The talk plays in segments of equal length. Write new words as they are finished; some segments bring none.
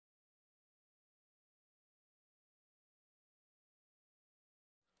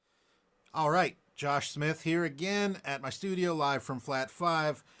All right, Josh Smith here again at my studio live from Flat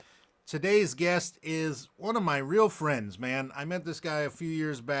 5. Today's guest is one of my real friends, man. I met this guy a few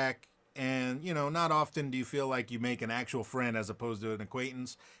years back, and not often do you feel like you make an actual friend as opposed to an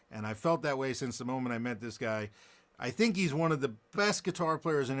acquaintance. And I felt that way since the moment I met this guy. I think he's one of the best guitar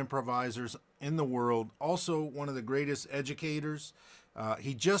players and improvisers in the world, also one of the greatest educators.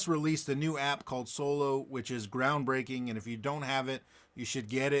 He just released a new app called Solo, which is groundbreaking. And if you don't have it, you should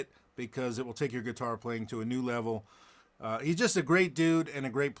get it because it will take your guitar playing to a new level. He's just a great dude and a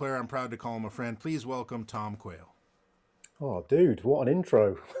great player. I'm proud to call him a friend. Please welcome Tom Quayle. Oh, dude, what an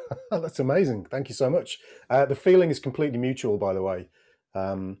intro. That's amazing. Thank you so much. The feeling is completely mutual, by the way.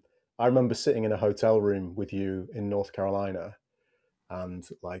 I remember sitting in a hotel room with you in North Carolina, and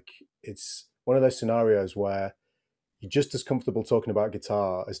it's one of those scenarios where you're just as comfortable talking about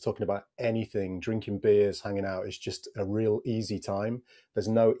guitar as talking about anything, drinking beers, hanging out. It's just a real easy time. There's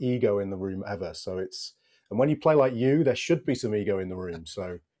no ego in the room ever. And when you play like you, there should be some ego in the room.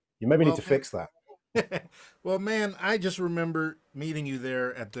 So you maybe need Well, to fix that. well, man, I just remember meeting you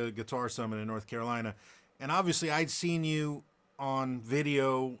there at the Guitar Summit in North Carolina, and obviously I'd seen you on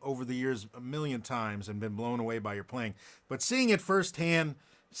video over the years a million times and been blown away by your playing. But seeing it firsthand,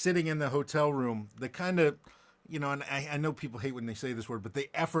 sitting in the hotel room, the kind of and I know people hate when they say this word, but the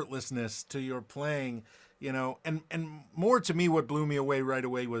effortlessness to your playing, and more to me, what blew me away right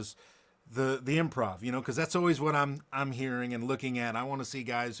away was the improv, because that's always what I'm hearing and looking at. I want to see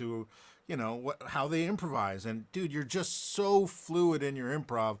guys who, how they improvise. And dude, you're just so fluid in your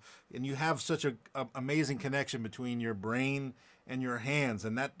improv, and you have such a amazing connection between your brain and your hands,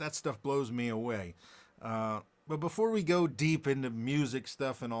 and that stuff blows me away. But before we go deep into music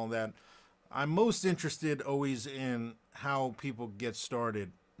stuff and all that, I'm most interested always in how people get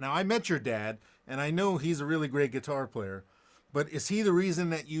started. Now, I met your dad, and I know he's a really great guitar player. But is he the reason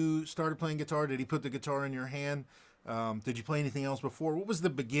that you started playing guitar? Did he put the guitar in your hand? Did you play anything else before? What was the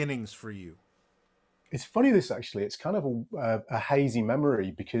beginnings for you? It's funny this actually. It's kind of a hazy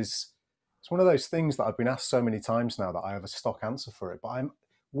memory because it's one of those things that I've been asked so many times now that I have a stock answer for it. But I'm Right?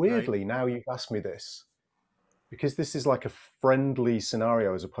 weirdly now you've asked me this because this is like a friendly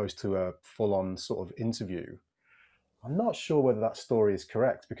scenario as opposed to a full-on sort of interview. I'm not sure whether that story is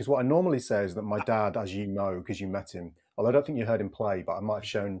correct because what I normally say is that my dad, as you know, because you met him, although I don't think you heard him play, but I might have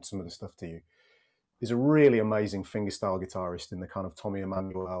shown some of the stuff to you, is a really amazing fingerstyle guitarist in the kind of Tommy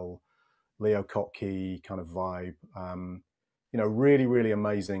Emmanuel, Leo Kottke kind of vibe. Really, really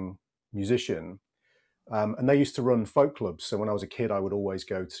amazing musician. And they used to run folk clubs. So when I was a kid, I would always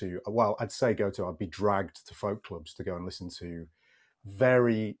go to, well, I'd be dragged to folk clubs to go and listen to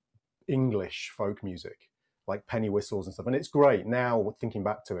very English folk music, like penny whistles and stuff. And it's great. Now, thinking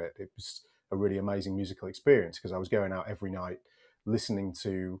back to it, it was a really amazing musical experience because I was going out every night listening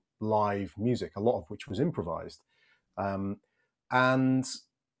to live music, a lot of which was improvised. Um, and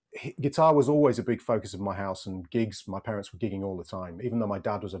guitar was always a big focus of my house and gigs. My parents were gigging all the time, even though my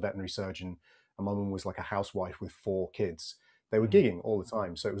dad was a veterinary surgeon and my mum was like a housewife with 4 kids. They were Mm-hmm. gigging all the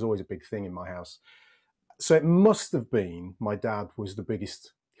time, so it was always a big thing in my house. So it must have been my dad was the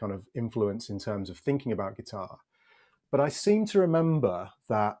biggest kind of influence in terms of thinking about guitar. But I seem to remember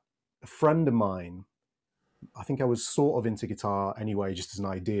that a friend of mine, I think I was sort of into guitar anyway, just as an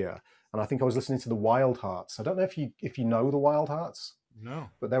idea, and I think I was listening to the Wild Hearts. I don't know if you know the Wild Hearts, No.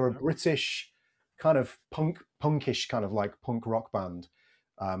 but they're a British kind of punkish kind of like punk rock band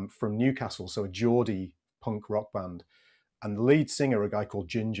from Newcastle, so a Geordie punk rock band. And the lead singer, a guy called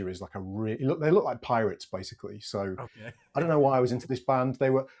Ginger, is like they look like pirates basically. So Okay. I don't know why I was into this band.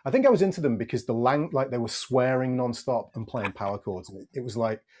 I think I was into them because like they were swearing nonstop and playing power chords. And it was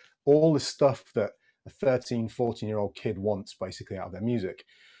like all the stuff that a 13, 14-year-old kid wants basically out of their music.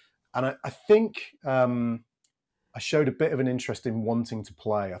 And I think I showed a bit of an interest in wanting to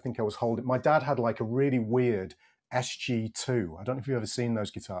play. I think I was holding. My dad had like a really weird SG2. I don't know if you've ever seen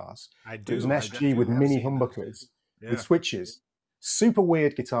those guitars, I but it was an do. I SG with do have mini seen those. humbuckers with Yeah. switches. Super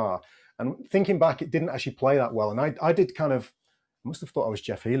weird guitar. And thinking back, it didn't actually play that well. And I did kind of, I must have thought I was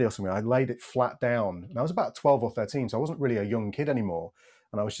Jeff Healey or something. I laid it flat down. And I was about 12 or 13, so I wasn't really a young kid anymore.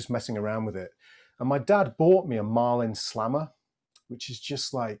 And I was just messing around with it. And my dad bought me a Marlin Slammer, which is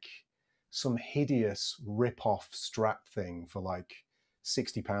just like some hideous rip-off Strat thing for like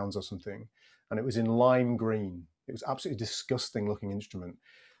 £60 or something. And it was in lime green. It was absolutely disgusting looking instrument.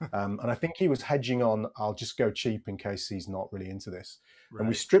 And I think he was hedging on, I'll just go cheap in case he's not really into this. And we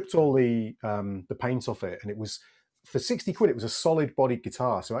Right. stripped all the paint off it. And it was, for 60 quid, it was a solid bodied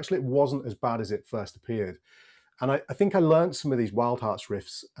guitar. So actually it wasn't as bad as it first appeared. And I think I learned some of these Wild Hearts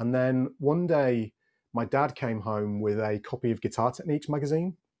riffs. And then one day, my dad came home with a copy of Guitar Techniques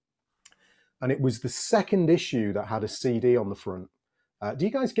magazine. and it was the second issue that had a CD on the front. Do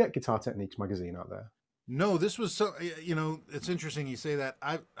you guys get Guitar Techniques magazine out there? No, this was so. You know, it's interesting you say that.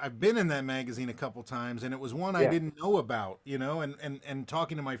 I've been in that magazine a couple times, and it was one I Yeah. didn't know about. You know, and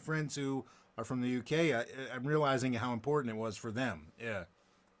talking to my friends who are from the UK, I'm realizing how important it was for them. Yeah.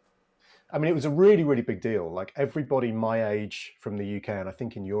 I mean, it was a really, really big deal. Like everybody my age from the UK, and I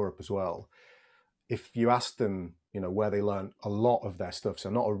think in Europe as well, if you asked them, where they learned a lot of their stuff, so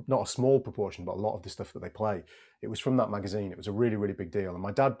not a small proportion, but a lot of the stuff that they play, it was from that magazine. It was a really, really big deal. And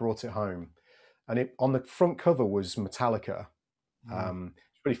my dad brought it home, and it on the front cover was Metallica. Mm.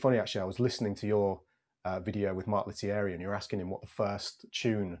 It's pretty funny actually. I was listening to your video with Mark Lettieri, and you're asking him what the first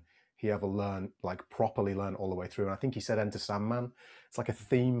tune he ever learned, like properly learned all the way through. And I think he said Enter Sandman. It's like a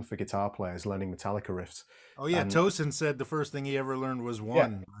theme for guitar players learning Metallica riffs. Oh yeah, And Tosin said the first thing he ever learned was yeah,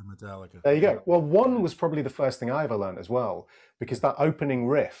 One by Metallica. there you Yeah. go. Well, One was probably the first thing I ever learned as well, because that opening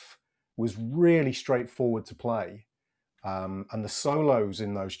riff was really straightforward to play. And the solos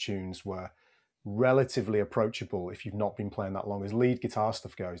in those tunes were relatively approachable if you've not been playing that long. As lead guitar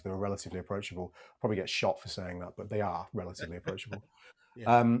stuff goes, they were relatively approachable. Probably get shot for saying that, but they are relatively approachable.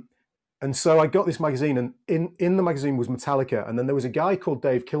 Yeah. Um, and so I got this magazine, and in the magazine was Metallica, and then there was a guy called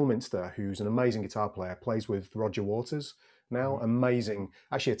Dave Kilminster, who's an amazing guitar player, plays with Roger Waters now, Mhm. amazing,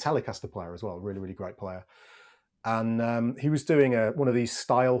 actually a Telecaster player as well, really, really great player. And he was doing one of these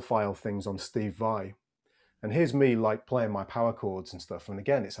style file things on Steve Vai. And here's me like playing my power chords and stuff. And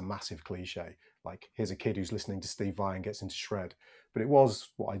again, it's a massive cliche. Like, here's a kid who's listening to Steve Vai and gets into shred. But it was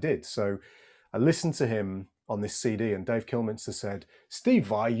what I did. So I listened to him on this CD, and Dave Kilminster said, Steve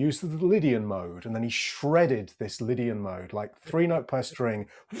Vai used the Lydian mode. And then he shredded this Lydian mode, like 3 note per string.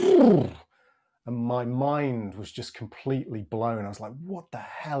 And my mind was just completely blown. I was like, what the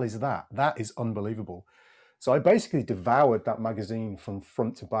hell is that? That is unbelievable. So I basically devoured that magazine from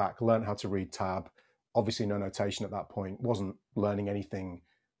front to back, learned how to read tab. Obviously, no notation at that point, wasn't learning anything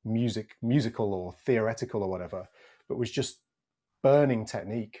musical or theoretical or whatever, but was just burning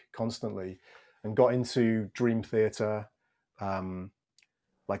technique constantly, and got into Dream Theater.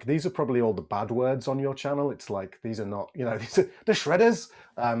 Like, these are probably all the bad words on your channel. It's like, these are not, these are the shredders.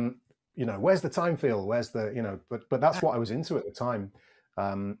 Where's the time feel? Where's the, but that's what I was into at the time.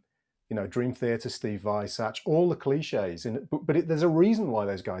 Um, Dream Theater, Steve Vai, Satch, all the cliches. But there's a reason why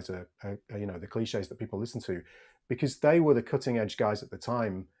those guys are, the cliches that people listen to, because they were the cutting edge guys at the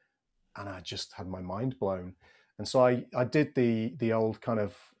time, and I just had my mind blown. And so I did the old kind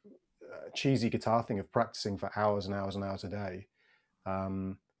of cheesy guitar thing of practicing for hours and hours and hours a day.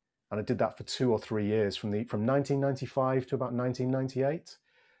 And I did that for 2 or 3 years from 1995 to about 1998.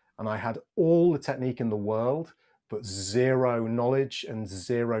 And I had all the technique in the world, but zero knowledge and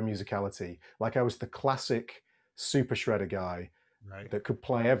zero musicality. Like, I was the classic super shredder guy Right. that could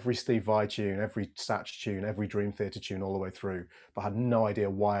play every Steve Vai tune, every Satch tune, every Dream Theater tune all the way through, but had no idea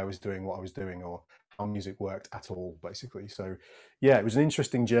why I was doing what I was doing or how music worked at all, basically. So yeah, it was an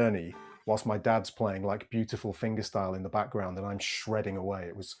interesting journey whilst my dad's playing like beautiful fingerstyle in the background and I'm shredding away.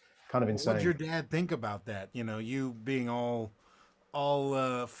 It was kind of What'd insane. your dad think about that? You know, you being all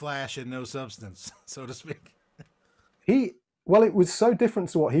flash and no substance, so to speak. Well, it was so different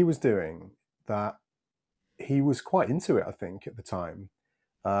to what he was doing that he was quite into it, I think, at the time.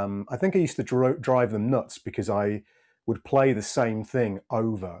 I think I used to drive them nuts because I would play the same thing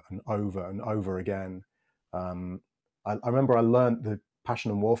over and over and over again. I remember I learned the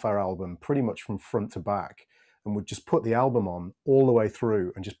Passion and Warfare album pretty much from front to back, and would just put the album on all the way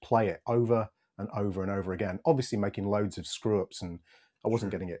through and just play it over and over and over again. Obviously making loads of screw ups, and I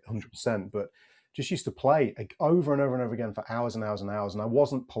wasn't Sure. getting it 100%, but just used to play over and over and over again for hours and hours and hours. And I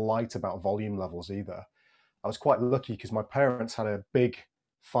wasn't polite about volume levels either. I was quite lucky because my parents had a big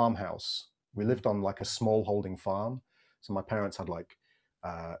farmhouse. We Mhm. lived on like a small holding farm. So my parents had like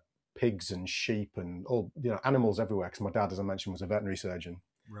uh, pigs and sheep and all, animals everywhere. Because my dad, as I mentioned, was a veterinary surgeon.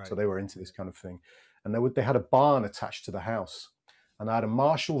 So Right. they were into this kind of thing. And they had a barn attached to the house. And I had a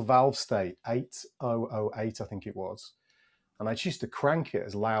Marshall valve state 8008, I think it was. And I used to crank it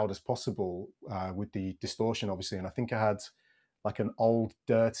as loud as possible with the distortion, obviously. And I think I had like an old,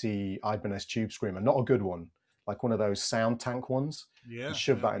 dirty Ibanez tube screamer, not a good one, like one of those sound tank ones, and Yeah.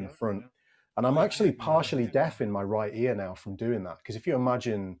 shove Yeah. that in the front. And Oh I'm yeah. I actually had one of partially those. deaf in my right ear now from doing that. Because if you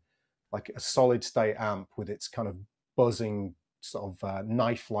imagine like a solid state amp with its kind of buzzing sort of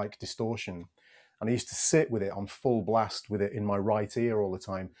knife-like distortion, and I used to sit with it on full blast with it in my right ear all the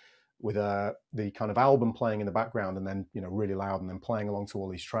time, with the kind of album playing in the background, and then really loud, and then playing along to all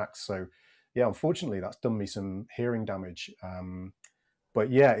these tracks. So yeah, unfortunately, that's done me some hearing damage. But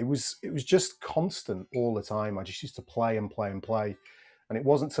yeah, it was just constant all the time. I just used to play and play and play, and it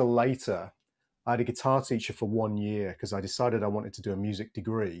wasn't till later I had a guitar teacher for 1 year because I decided I wanted to do a music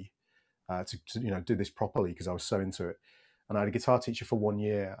degree to do this properly because I was so into it. And I had a guitar teacher for 1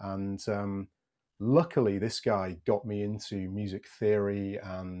 year, and luckily this guy got me into music theory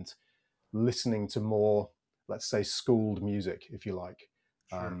and listening to more, let's say, schooled music, if you like.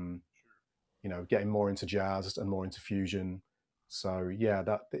 Sure. Um, getting more into jazz and more into fusion. So yeah,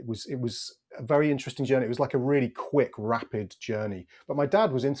 that it was a very interesting journey. It was like a really quick, rapid journey. But my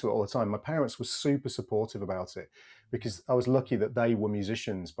dad was into it all the time. My parents were super supportive about it Yeah. because I was lucky that they were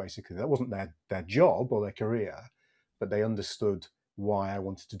musicians. Basically, that wasn't their job or their career, but they understood why I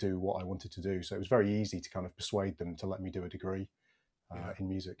wanted to do what I wanted to do. So it was very easy to kind of persuade them to let me do a degree Yeah. in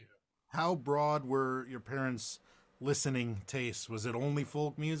music. How broad were your parents' listening tastes? Was it only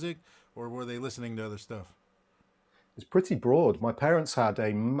folk music, or were they listening to other stuff? It's pretty broad. My parents had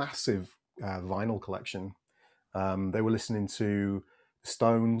a massive vinyl collection. They were listening to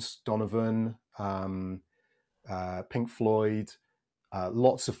Stones, Donovan, Pink Floyd,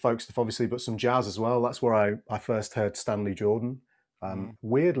 lots of folk stuff, obviously, but some jazz as well. That's where I first heard Stanley Jordan. Mm,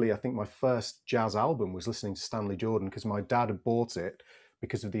 Weirdly, I think my first jazz album was listening to Stanley Jordan because my dad had bought it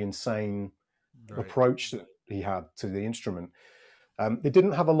because of the insane right. approach that he had to the instrument. They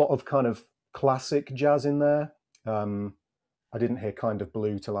didn't have a lot of kind of classic jazz in there. Um, I didn't hear Kind of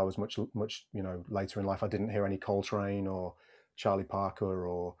Blue till I was much later in life. I didn't hear any Coltrane or Charlie Parker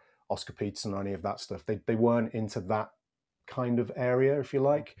or Oscar Peterson or any of that stuff. They weren't into that kind of area, if you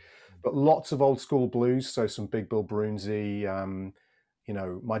like. But lots of old school blues, so some Big Bill Broonzy.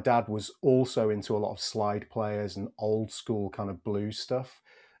 My dad was also into a lot of slide players and old school kind of blues stuff,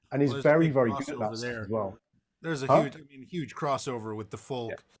 and Well, he's there's a very, big very good at crossover that stuff as there. well. There's a Huh? huge, I mean, huge crossover with the Yeah.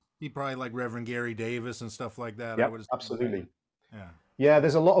 folk. He probably like Reverend Gary Davis and stuff like that. I Yep. would assume, right? Absolutely. Yeah. Yeah,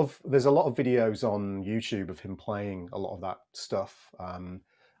 there's a lot of videos on YouTube of him playing a lot of that stuff.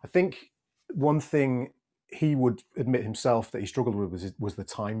 I think one thing he would admit himself that he struggled with was the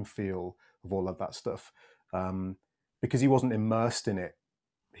time feel of all of that stuff, um, because he wasn't immersed in it.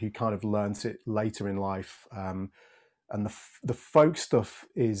 He kind of learnt it later in life, and the folk stuff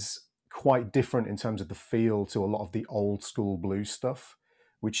is quite different in terms of the feel to a lot of the old school blues stuff,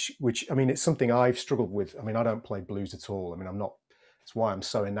 which I mean, it's something I've struggled with. I mean, I don't play blues at all. I mean, I'm not. It's why I'm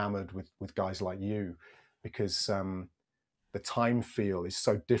so enamored with guys like you, because the time feel is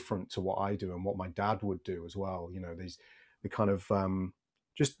so different to what I do and what my dad would do as well. The kind of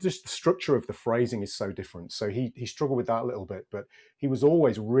just the structure of the phrasing is so different. So he struggled with that a little bit, but he was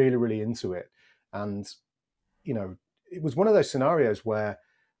always really, really into it. And you know, it was one of those scenarios where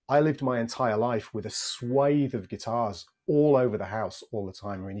I lived my entire life with a swathe of guitars all over the house all the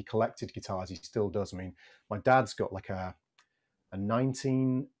time. I mean, he collected guitars, he still does. I mean, my dad's got like a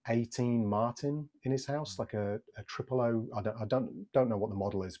 1918 Martin in his house, like a triple O. I don't know what the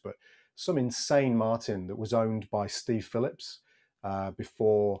model is, but some insane Martin that was owned by Steve Phillips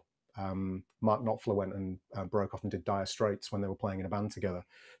before Mark Knopfler went and broke off and did Dire Straits when they were playing in a band together.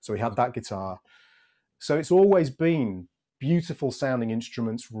 So he had that guitar. So it's always been beautiful sounding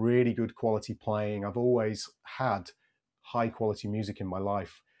instruments, really good quality playing. I've always had high quality music in my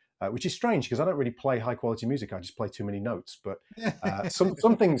life, which is strange because I don't really play high quality music. I just play too many notes. But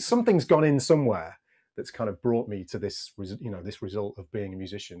something's gone in somewhere that's kind of brought me to this result of being a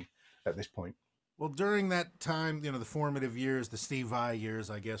musician at this point. Well, during that time, the formative years, the Steve Vai years,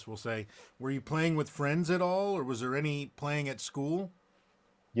 I guess we'll say, were you playing with friends at all, or was there any playing at school?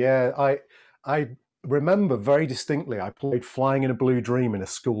 Yeah, I remember very distinctly I played Flying in a Blue Dream in a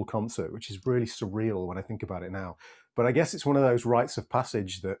school concert, which is really surreal when I think about it now. But I guess it's one of those rites of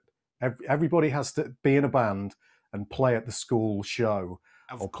passage that everybody has to be in a band and play at the school show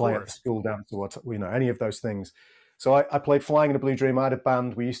or Of play at the course. school dance or any of those things. So I played Flying in a Blue Dream. I had a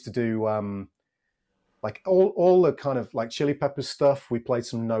band. We used to do like all the kind of like Chili Peppers stuff. We played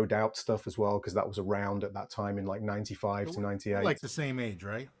some No Doubt stuff as well because that was around at that time in like '95 So to we're '98. like the same age,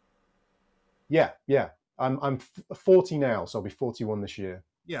 right? Yeah, yeah. I'm 40 now, so I'll be 41 this year.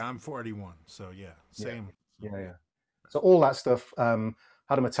 Yeah, I'm 41. So yeah, Yeah, same. So, yeah, yeah. yeah. So all that stuff.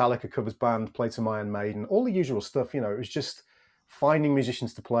 Had a Metallica covers band, played some Iron Maiden, all the usual stuff. It was just finding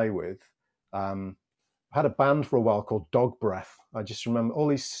musicians to play with. I had a band for a while called Dog Breath. I just remember all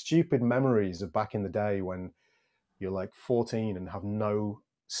these stupid memories of back in the day when you're like 14 and have no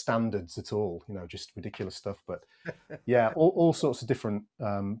standards at all. Just ridiculous stuff. But yeah, all sorts of different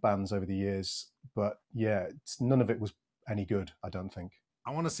bands over the years. But yeah, none of it was any good, I don't think.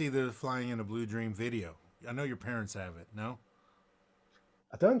 I want to see the Flying in a Blue Dream video. I know your parents have it. No?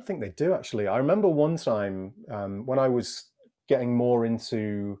 I don't think they do actually. I remember one time when I was getting more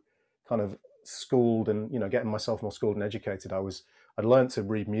into kind of schooled and getting myself more schooled and educated. I'd learned to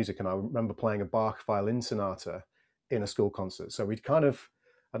read music, and I remember playing a Bach violin sonata in a school concert. So we'd kind of,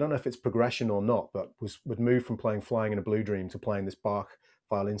 I don't know if it's progression or not, but would move from playing Flying in a Blue Dream to playing this Bach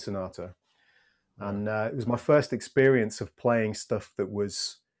violin sonata. Right. And it was my first experience of playing stuff that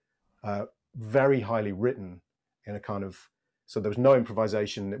was very highly written in a kind of, so there was no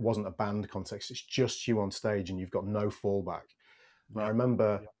improvisation. It wasn't a band context. It's just you on stage and you've got no fallback. And I Yep.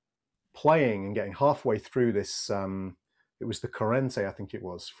 remember playing and getting halfway through this. It was the Corrente, I think it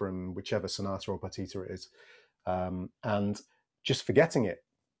was, from whichever sonata or partita it is, and just forgetting it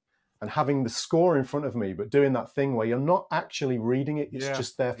and having the score in front of me, but doing that thing where you're not actually reading it. It's Yeah.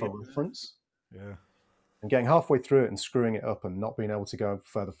 just there Yeah. for reference. Yeah. And getting halfway through it and screwing it up and not being able to go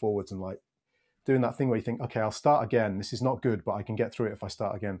further forwards, and like doing that thing where you think, okay, I'll start again. This is not good, but I can get through it if I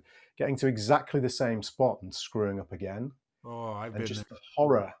start again. Getting to exactly the same spot and screwing up again. Oh, I've And been there. just the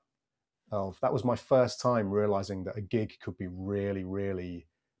horror of that was my first time realizing that a gig could be really, really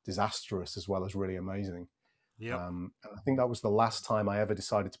disastrous as well as really amazing. Yep. And I think that was the last time I ever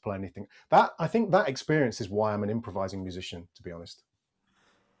decided to play anything. That I think that experience is why I'm an improvising musician, to be honest.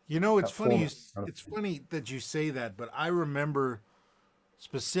 You know, it's That funny. format kind of It's funny that you say that, but I remember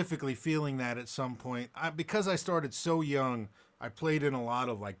specifically feeling that at some point. Because I started so young, I played in a lot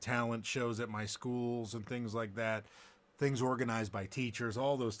of like talent shows at my schools and things like that. Things organized by teachers,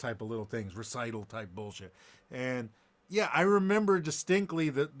 all those type of little things, recital type bullshit. And yeah, I remember distinctly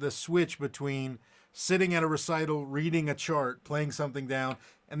the switch between sitting at a recital, reading a chart, playing something down,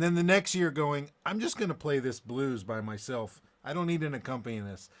 and then the next year going, I'm just going to play this blues by myself. I don't need an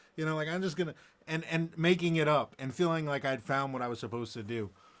accompanist. You know, like I'm just going to and making it up and feeling like I'd found what I was supposed to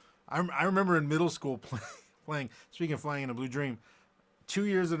do. I remember in middle school playing, speaking of Flying in a Blue Dream, 2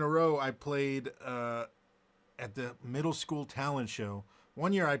 years in a row I played at the middle school talent show.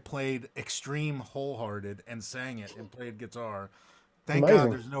 One year I played Extreme Wholehearted and sang it and played guitar. Thank God amazing.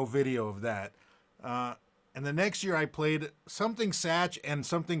 there's no video of that. Uh, and the next year I played something Satch and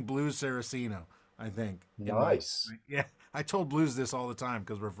something Blues Saraceno, I think. In my Nice. yeah, I told Blues this all the time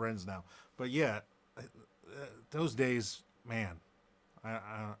because we're friends now. But yeah, those days, man, I,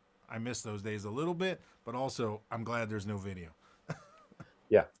 I I miss those days a little bit. But also, I'm glad there's no video.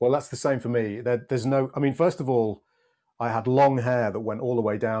 Yeah. Well, that's the same for me. There's no, I mean, first of all, I had long hair that went all the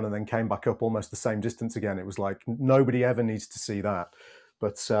way down and then came back up almost the same distance again. It was like nobody ever needs to see that.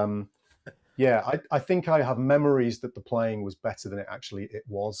 But yeah, I think I have memories that the playing was better than it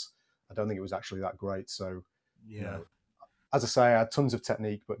was. I don't think it was actually that great. So, you Yeah. know, as I say, I had tons of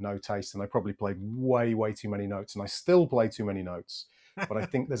technique but no taste, and I probably played way, way too many notes, and I still play too many notes. But I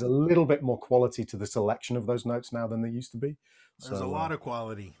think there's a little bit more quality to the selection of those notes now than there used to be. There's a So, lot of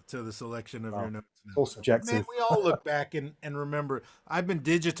quality to the selection of your well, notes it's now. all But man, subjective. we all look back and remember. I've been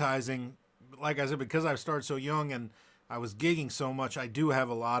digitizing, like I said, because I started so young and I was gigging so much. I do have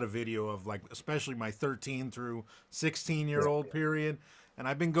a lot of video of like, especially my 13 through 16-year-old period, and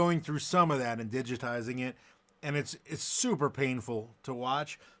I've been going through some of that and digitizing it. And it's super painful to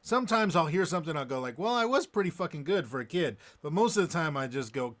watch. Sometimes I'll hear something, I'll go like, "Well, I was pretty fucking good for a kid," but most of the time I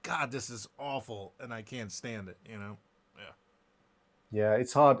just go, "God, this is awful," and I can't stand it. You know? Yeah. Yeah,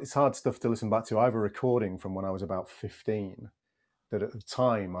 it's hard. It's hard stuff to listen back to. I have a recording from when I was about 15 that at the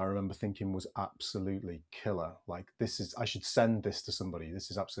time I remember thinking was absolutely killer. Like, this is, I should send this to somebody.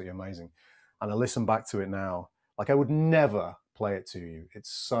 This is absolutely amazing. And I listen back to it now. Like, I would never play it to you. It's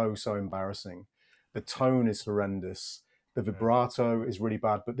so, so embarrassing. The tone is horrendous. The Right. vibrato is really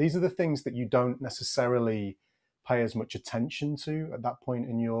bad. But these are the things that you don't necessarily pay as much attention to at that point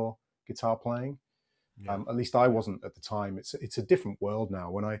in your guitar playing. Yeah. At least I wasn't at the time. It's a different world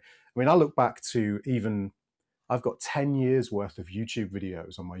now. I mean, I look back to even I've got 10 years worth of YouTube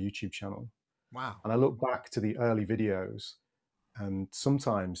videos on my YouTube channel, Wow. and I look back to the early videos, and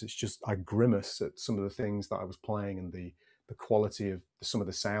sometimes it's just I grimace at some of the things that I was playing and the quality of some of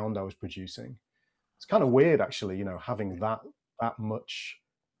the sound I was producing. It's kind of weird, actually, having that much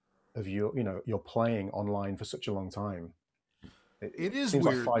of your playing online for such a long time. It, It it is seems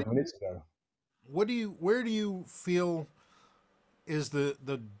like weird. 5 minutes ago. Where do you feel is the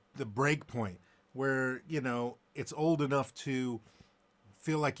break point where, it's old enough to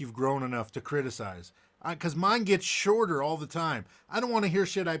feel like you've grown enough to criticize? Because mine gets shorter all the time. I don't want to hear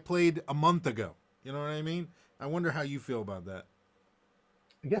shit I played a month ago. You know what I mean? I wonder how you feel about that.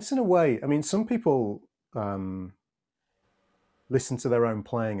 I guess in a way, I mean, some people um, listen to their own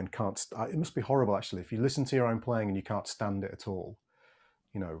playing and can't. It must be horrible, actually, if you listen to your own playing and you can't stand it at all.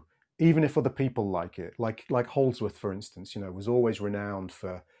 You know, even if other people like it, like Holdsworth, for instance, was always renowned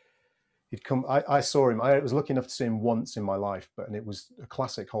for. He'd come. I saw him. I was lucky enough to see him once in my life, and it was a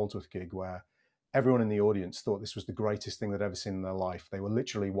classic Holdsworth gig where everyone in the audience thought this was the greatest thing they'd ever seen in their life. They were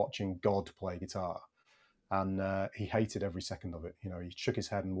literally watching God play guitar, and he hated every second of it. You know, he shook his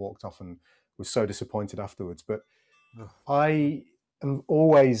head and walked off and was so disappointed afterwards. But Ugh. I am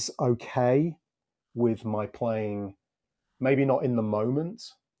always okay with my playing, maybe not in the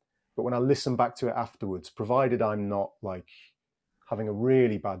moment, but when I listen back to it afterwards, provided I'm not like having a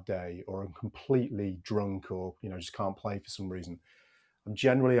really bad day or I'm completely drunk or, you know, just can't play for some reason, I'm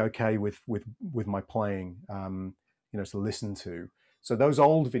generally okay with my playing, you know, to listen to. So those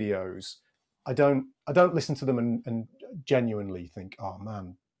old videos, I don't listen to them and genuinely think, oh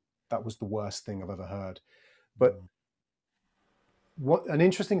man, that was the worst thing I've ever heard. But Mm. what an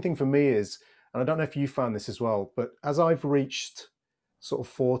interesting thing for me is, and I don't know if you found this as well, but as I've reached sort of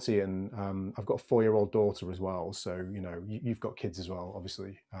 40 and I've got a 4-year-old daughter as well, so you know you've got kids as well,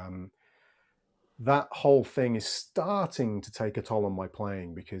 obviously. That whole thing is starting to take a toll on my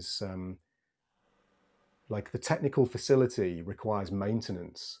playing because like the technical facility requires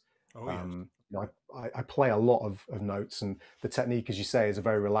maintenance. Oh yes. You know, I play a lot of notes, and the technique, as you say, is a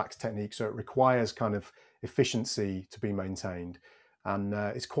very relaxed technique, so it requires kind of efficiency to be maintained. And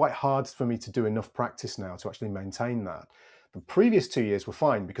it's quite hard for me to do enough practice now to actually maintain that. The previous 2 years were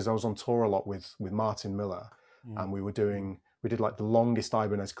fine because I was on tour a lot with Martin Miller, Mm. and we did like the longest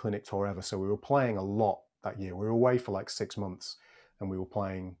Ibanez clinic tour ever. So we were playing a lot that year. We were away for like 6 months, and we were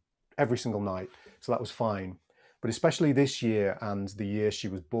playing every single night. So that was fine. But especially this year and the year she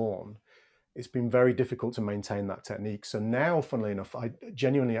was born, it's been very difficult to maintain that technique. So now, funnily enough, I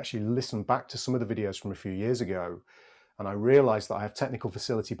genuinely actually listen back to some of the videos from a few years ago, and I realized that I have technical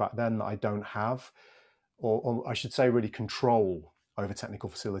facility back then that I don't have, or I should say, really control over technical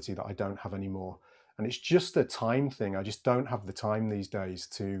facility that I don't have anymore. And it's just a time thing. I just don't have the time these days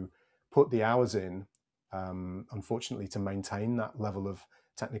to put the hours in, unfortunately, to maintain that level of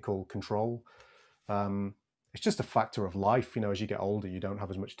technical control. It's just a factor of life, you know. As you get older, you don't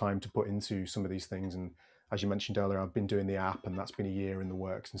have as much time to put into some of these things. And as you mentioned earlier, I've been doing the app, and that's been a year in the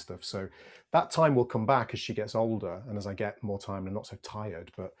works and stuff. So that time will come back as she gets older and as I get more time and I'm not so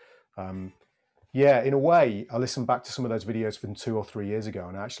tired. But yeah, in a way, I listen back to some of those videos from 2 or 3 years ago,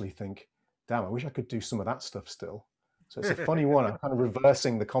 and I actually think, damn, I wish I could do some of that stuff still. So it's a funny one. I'm kind of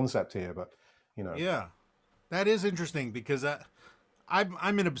reversing the concept here, but you know, Yeah, that is interesting because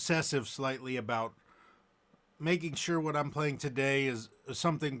I'm an obsessive slightly about making sure what I'm playing today is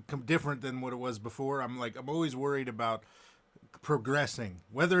something different than what it was before. I'm always worried about progressing,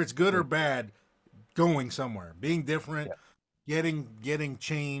 whether it's good or mm, bad, going somewhere, being different, yeah, getting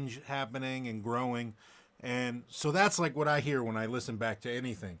change happening and growing. And so that's like what I hear when I listen back to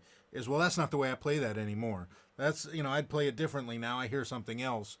anything is, well, that's not the way I play that anymore. That's, you know, I'd play it differently now. I hear something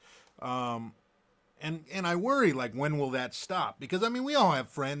else. Um, and I worry, like, when will that stop? Because I mean, we all have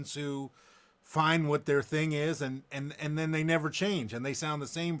friends who find what their thing is, and then they never change, and they sound the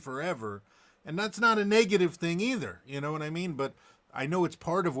same forever. And that's not a negative thing either. You know what I mean? But I know it's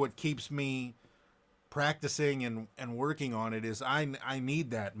part of what keeps me practicing and working on it. Is I need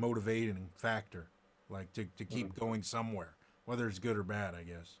that motivating factor, like to mm. keep going somewhere, whether it's good or bad, I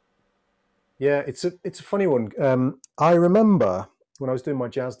guess. Yeah. It's a funny one. I remember when I was doing my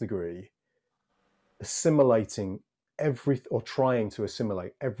jazz degree, assimilating every or trying to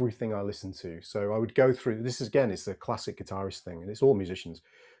assimilate everything I listened to. So I would go through this is, again, it's a classic guitarist thing, and it's all musicians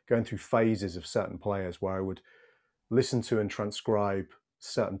going through phases of certain players where I would listen to and transcribe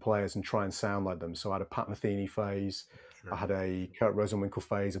certain players and try and sound like them. So I had a Pat Metheny phase, I Sure. had a Kurt Rosenwinkel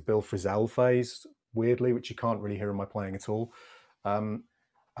phase, a Bill Frisell phase, weirdly, which you can't really hear in my playing at all. Um,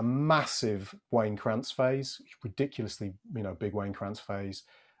 a massive Wayne Krantz phase, ridiculously, you know, big Wayne Krantz phase,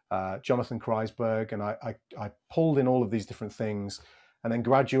 Jonathan Kreisberg, and I pulled in all of these different things, and then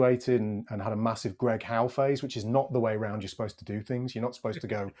graduated and had a massive Greg Howe phase, which is not the way around you're supposed to do things. You're not supposed to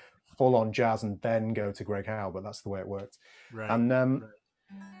go full on jazz and then go to Greg Howe, but that's the way it worked. Right. And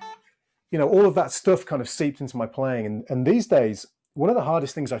you know, all of that stuff kind of seeped into my playing. And these days, one of the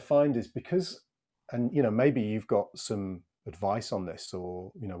hardest things I find is because, and you know, maybe you've got some advice on this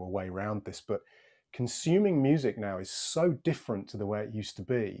or you know a way around this, but consuming music now is so different to the way it used to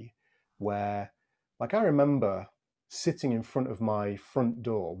be. Where, like, I remember sitting in front of my front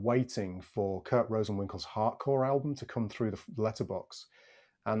door waiting for Kurt Rosenwinkel's Hardcore album to come through the letterbox,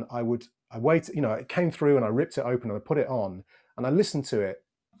 and I wait, you know, it came through and I ripped it open and I put it on and I listened to it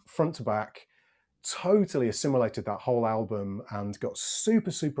front to back, totally assimilated that whole album and got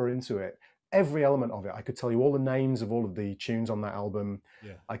super into it. Every element of it. I could tell you all the names of all of the tunes on that album.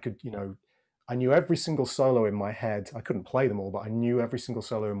 Yeah. I could, you know, I knew every single solo in my head. I couldn't play them all, but I knew every single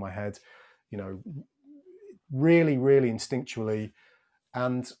solo in my head, you know, really instinctually.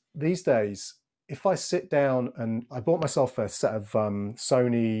 And these days, if I sit down and I bought myself a set of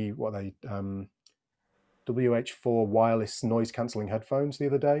Sony, what are they, WH4 wireless noise cancelling headphones the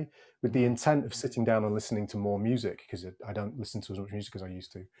other day, with the Mhm. intent of sitting down and listening to more music, because I don't listen to as much music as I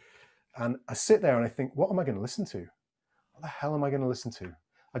used to. And I sit there and I think, what am I going to listen to? What the hell am I going to listen to?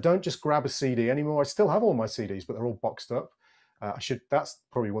 I don't just grab a CD anymore. I still have all my CDs, but they're all boxed up. I should. That's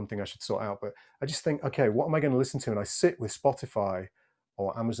probably one thing I should sort out. But I just think, okay, what am I going to listen to? And I sit with Spotify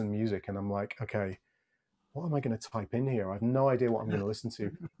or Amazon Music, and I'm like, okay, what am I going to type in here? I have no idea what I'm going to listen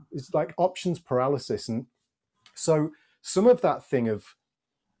to. It's like options paralysis. And so some of that thing of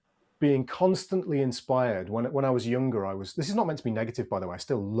being constantly inspired, when I was younger, this is not meant to be negative, by the way. I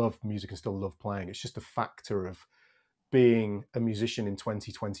still love music and still love playing. It's just a factor of being a musician in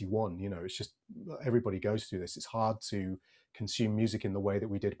 2021. It's just, everybody goes through this. It's hard to consume music in the way that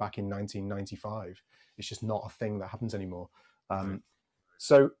we did back in 1995. It's just not a thing that happens anymore. Right.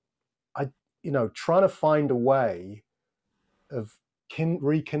 So I, trying to find a way of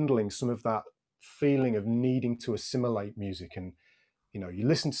rekindling some of that feeling of needing to assimilate music. And you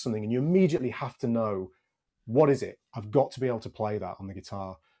listen to something and you immediately have to know, what is it? I've got to be able to play that on the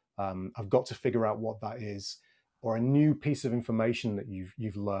guitar. I've got to figure out what that is, or a new piece of information that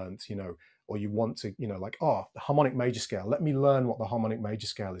you've learned, or you want to, like, oh, the harmonic major scale. Let me learn what the harmonic major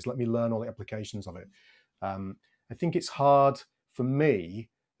scale is. Let me learn all the applications of it. I think it's hard for me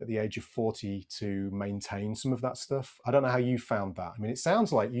at the age of 40 to maintain some of that stuff. I don't know how you found that. I mean, it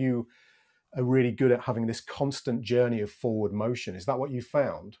sounds like you are really good at having this constant journey of forward motion. Is that what you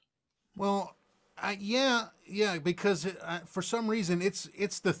found? Well, yeah, because for some reason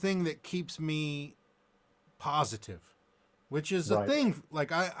it's the thing that keeps me positive, which is a Right. thing.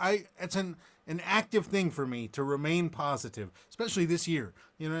 Like I it's an active thing for me to remain positive, especially this year.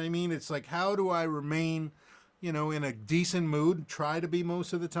 You know what I mean? It's like, how do I remain, in a decent mood, try to be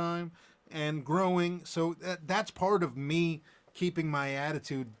most of the time, and growing. So that's part of me keeping my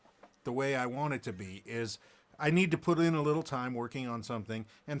attitude the way I want it to be. Is I need to put in a little time working on something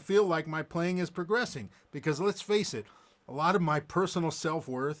and feel like my playing is progressing. Because let's face it, a lot of my personal self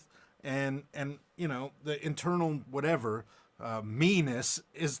worth and the internal whatever meanness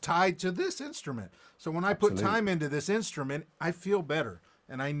is tied to this instrument. So when I put Absolutely. time into this instrument, I feel better,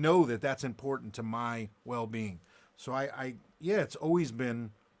 and I know that that's important to my well being. So yeah, it's always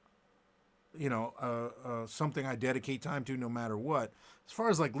been something I dedicate time to no matter what. As far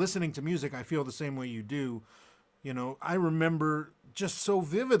as like listening to music, I feel the same way you do. I remember just so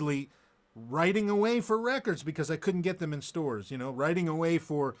vividly writing away for records because I couldn't get them in stores, writing away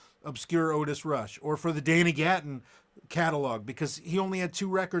for obscure Otis Rush or for the Danny Gatton catalog because he only had 2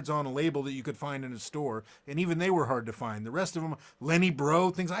 records on a label that you could find in a store, and even they were hard to find. The rest of them, Lenny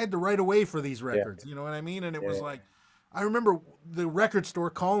Bro, things I had to write away for these Yeah. records, you know what I mean? And it was Yeah. like, I remember the record store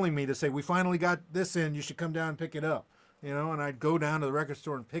calling me to say, "We finally got this in, you should come down and pick it up." And I'd go down to the record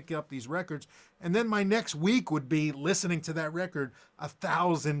store and pick up these records. And then my next week would be listening to that record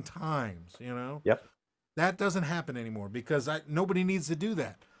 1,000 times. Yep. That doesn't happen anymore because nobody needs to do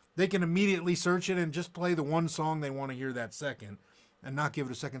that. They can immediately search it and just play the one song they want to hear that second and not give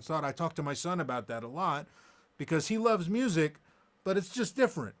it a second thought. I talk to my son about that a lot because he loves music, but it's just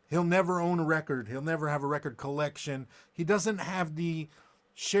different. He'll never own a record, he'll never have a record collection. He doesn't have the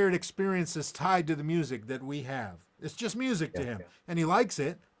shared experiences tied to the music that we have. It's just music to Yeah. him, and he likes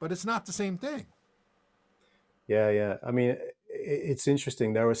it, but it's not the same thing. Yeah. Yeah. I mean, it's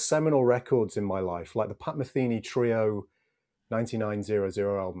interesting. There are seminal records in my life, like the Pat Metheny Trio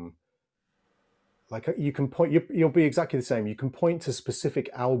 9900 album. Like, you can point, you'll be exactly the same. You can point to specific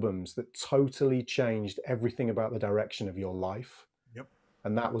albums that totally changed everything about the direction of your life. Yep.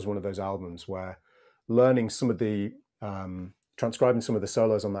 And that was one of those albums where learning some of the, transcribing some of the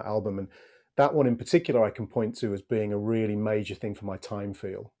solos on that album, and that one in particular, I can point to as being a really major thing for my time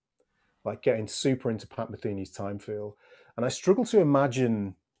feel, like getting super into Pat Metheny's time feel. And I struggle to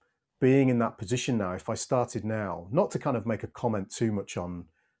imagine being in that position now if I started now, not to kind of make a comment too much on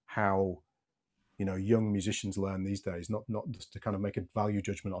how young musicians learn these days, not just to kind of make a value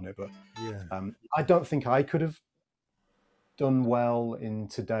judgment on it, but Yeah. I don't think I could have done well in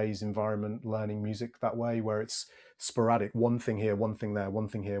today's environment learning music that way, where it's sporadic, one thing here, one thing there, one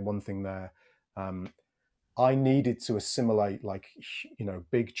thing here, one thing there. um, I needed to assimilate, like,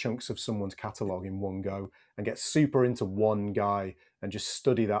 big chunks of someone's catalog in one go and get super into one guy and just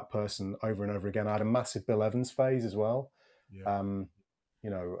study that person over and over again. I had a massive Bill Evans phase as well. Yeah. um,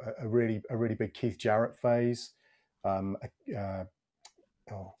 a really big Keith Jarrett phase. um,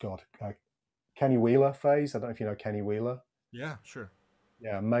 oh God, Kenny Wheeler phase. I don't know if you know Kenny Wheeler. Yeah. Sure.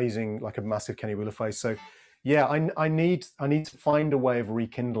 Yeah, amazing, like a massive Kenny Wheeler phase. So yeah, I need to find a way of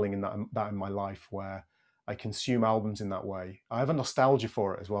rekindling that in my life where I consume albums in that way. I have a nostalgia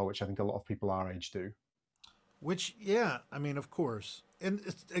for it as well, which I think a lot of people our age do. Which, yeah, I mean, of course, and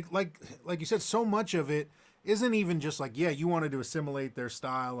it's like you said, so much of it isn't even just like, yeah, you wanted to assimilate their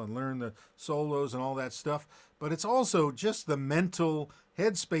style and learn the solos and all that stuff, but it's also just the mental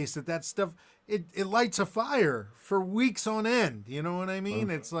headspace that stuff it lights a fire for weeks on end. You know what I mean?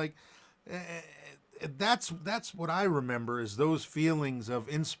 Mm. It's like that's what I remember is those feelings of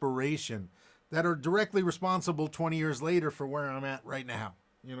inspiration that are directly responsible 20 years later for where I'm at right now.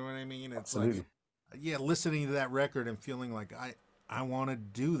 You know what I mean? It's like, Absolutely. yeah, listening to that record and feeling like I want to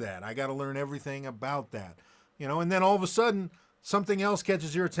do that. I got to learn everything about that. You know, and then all of a sudden something else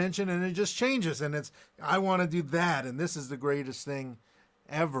catches your attention and it just changes and it's I want to do that and this is the greatest thing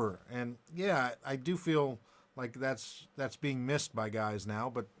ever. And yeah, I do feel like that's being missed by guys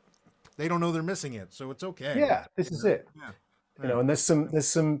now, but they don't know they're missing it, so it's okay. Yeah, this You is know? it. Yeah. You Yeah. know, and there's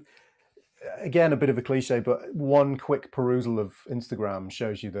some again, a bit of a cliche, but one quick perusal of Instagram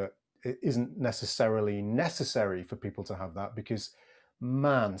shows you that it isn't necessarily necessary for people to have that because,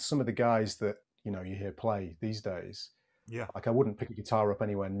 man, some of the guys that you hear play these days, Yeah. like I wouldn't pick a guitar up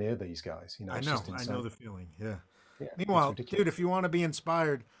anywhere near these guys. You know, it's just I know insane. the feeling. Yeah. Yeah, it's Meanwhile, dude, ridiculous. if you want to be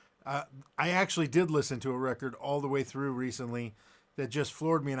inspired, I actually did listen to a record all the way through recently that just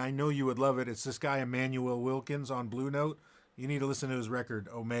floored me, and I know you would love it. It's this guy Emmanuel Wilkins on Blue Note. You need to listen to his record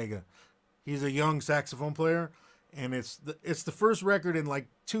Omega. He's a young saxophone player, and it's the first record in like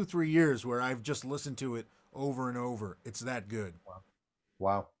 2 3 years where I've just listened to it over and over. It's that good. Wow.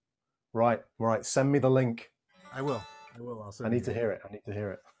 Wow. Right, right. Send me the link. I will. I will. I'll I send it need to to you. hear it. I need to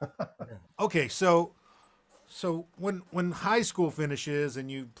hear it. Yeah. Okay, so when high school finishes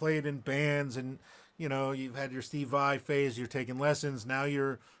and you played in bands and you've had your Steve Vai phase, you're taking lessons, now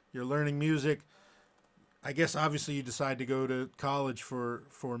you're learning music. I guess obviously you decide to go to college for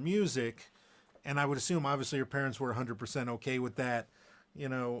music, and I would assume obviously your parents were 100% okay with that. You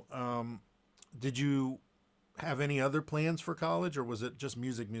know, did you have any other plans for college, or was it just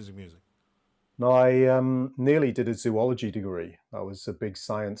music, music, music? No, I nearly did a zoology degree. I was a big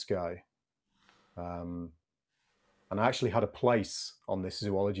science guy. Um, and I actually had a place on this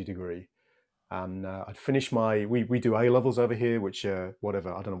zoology degree. And I'd finished we do A levels over here, which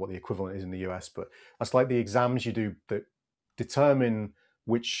whatever, I don't know what the equivalent is in the US, but that's like the exams you do that determine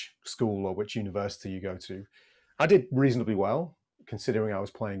which school or which university you go to. I did reasonably well, considering I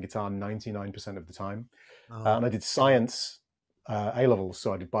was playing guitar 99% of the time. Uh, And I did science A levels,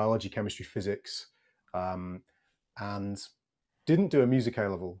 so I did biology, chemistry, physics, um, and didn't do a music A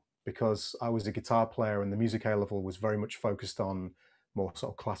level because I was a guitar player, and the music A level was very much focused on more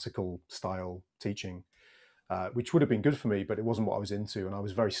sort of classical style teaching, which would have been good for me, but it wasn't what I was into, and I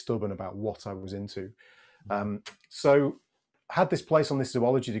was very stubborn about what I was into. So I had this place on this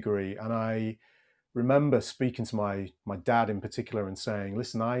zoology degree, and I remember speaking to my dad in particular and saying,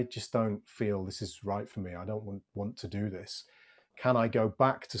 "Listen, I just don't feel this is right for me. I don't want to do this. Can I go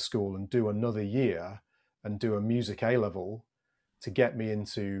back to school and do another year and do a music A level to get me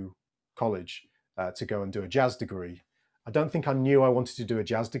into college to go and do a jazz degree?" I don't think I knew I wanted to do a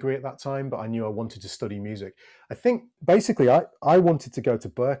jazz degree at that time, but I knew I wanted to study music. I think basically I wanted to go to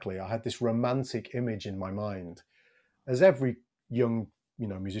Berkeley. I had this romantic image in my mind, as every young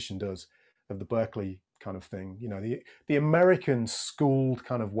musician does, of the Berkeley kind of thing. The American schooled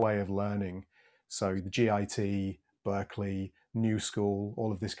kind of way of learning. So the GIT, Berkeley, New School,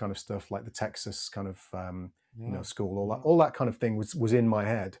 all of this kind of stuff, like the Texas kind of yeah. school, all that kind of thing was in my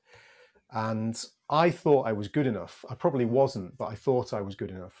head. And I thought I was good enough. I probably wasn't, but I thought I was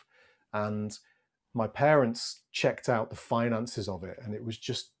good enough. And my parents checked out the finances of it, and it was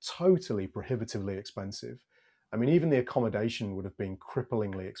just totally prohibitively expensive. I mean, even the accommodation would have been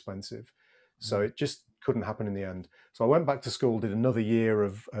cripplingly expensive. So it just couldn't happen in the end. So I went back to school, did another year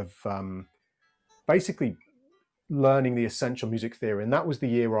of basically learning the essential music theory. And that was the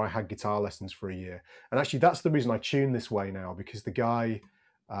year where I had guitar lessons for a year. And actually, that's the reason I tune this way now, because the guy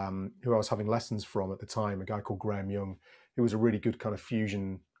who I was having lessons from at the time, a guy called Graham Young, who was a really good kind of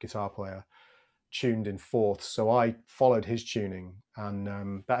fusion guitar player, tuned in fourths. So I followed his tuning, and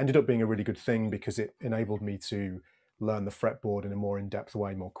that ended up being a really good thing because it enabled me to learn the fretboard in a more in-depth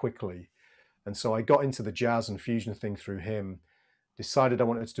way more quickly. And so I got into the jazz and fusion thing through him, decided I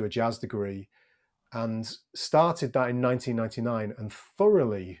wanted to do a jazz degree, and started that in 1999 and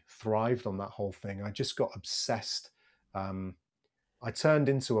thoroughly thrived on that whole thing. I just got obsessed. I turned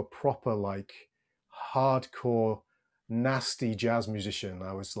into a proper, like, hardcore, nasty jazz musician.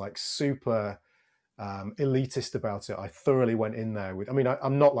 I was like super elitist about it. I thoroughly went in there with. I mean,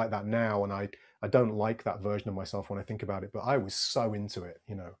 I'm not like that now, and I don't like that version of myself when I think about it, but I was so into it,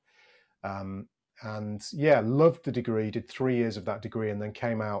 and yeah, loved the degree, did 3 years of that degree, and then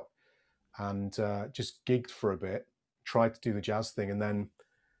came out and just gigged for a bit, tried to do the jazz thing, and then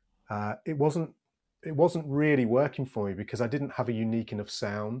it wasn't really working for me because I didn't have a unique enough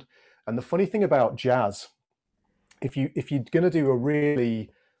sound. And the funny thing about jazz, if you're going to do a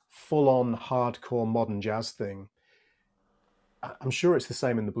really full on hardcore modern jazz thing, I'm sure it's the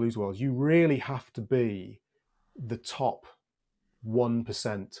same in the blues world. You really have to be the top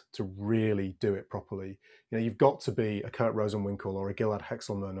 1% to really do it properly. You've got to be a Kurt Rosenwinkel or a Gilad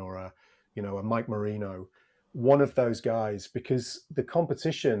Hexelman or a Mike Marino, one of those guys, because the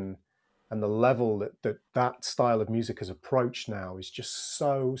competition and the level that style of music has approached now is just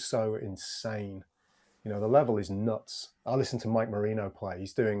so insane. The level is nuts. I listen to Mike Marino play.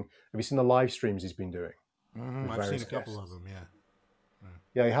 Have you seen the live streams he's been doing with I've seen various a couple guests? of them.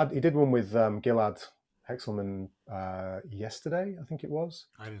 Yeah. Yeah, he did one with Gilad Hexelman yesterday, I think it was.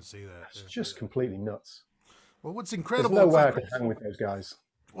 I didn't see that. It's Yeah. just completely nuts. Well, what's There's incredible no way I about could hang with those guys.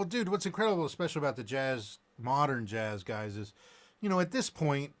 well, dude, what's incredible, especially about the jazz, modern jazz guys, is, at this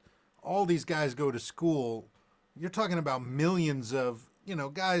point, all these guys go to school. You're talking about millions of,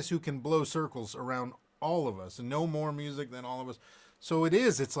 guys who can blow circles around all of us and know more music than all of us. So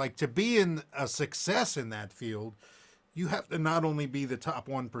it's like to be in a success in that field, you have to not only be the top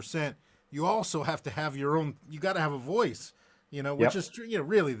 1%, you also have to have your own, you got to have a voice, which Yep. is,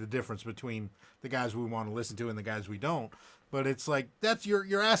 really the difference between the guys we want to listen to and the guys we don't. But it's like,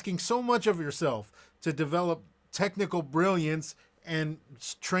 you're asking so much of yourself to develop technical brilliance and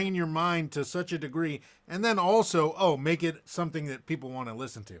train your mind to such a degree. And then also, make it something that people want to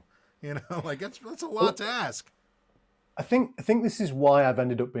listen to, like that's a lot Well, to ask. I think this is why I've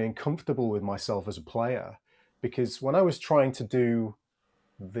ended up being comfortable with myself as a player, because when I was trying to do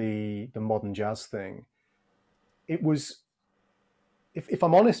the modern jazz thing, it was, if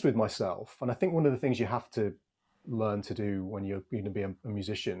I'm honest with myself, and I think one of the things you have to learn to do when you're going to be a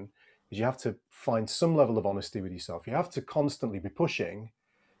musician is you have to find some level of honesty with yourself. You have to constantly be pushing.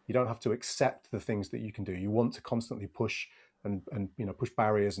 You don't have to accept the things that you can do. You want to constantly push and push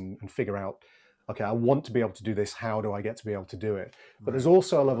barriers and figure out, okay, I want to be able to do this. How do I get to be able to do it? But there's Right.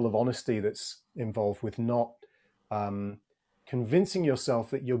 also a level of honesty that's involved with not um, convincing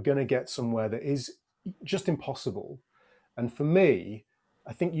yourself that you're going to get somewhere that is just impossible. And for me,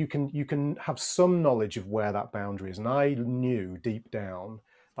 I think you can have some knowledge of where that boundary is. And I knew deep down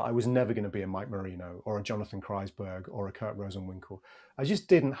that I was never going to be a Mike Marino or a Jonathan Kreisberg or a Kurt Rosenwinkel. I just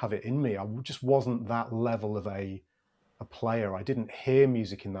didn't have it in me. I just wasn't that level of a player. I didn't hear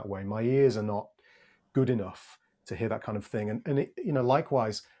music in that way. My ears are not good enough to hear that kind of thing. And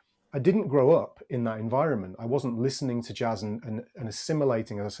likewise, I didn't grow up in that environment. I wasn't listening to jazz and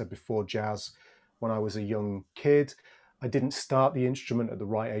assimilating, as I said before, jazz when I was a young kid. I didn't start the instrument at the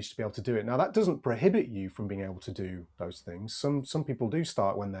right age to be able to do it. Now, that doesn't prohibit you from being able to do those things. Some people do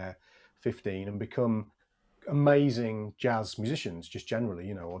start when they're 15 and become amazing jazz musicians, just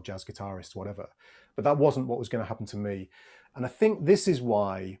generally, or jazz guitarists, whatever. But that wasn't what was going to happen to me. And I think this is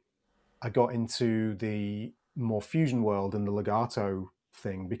why I got into the more fusion world and the legato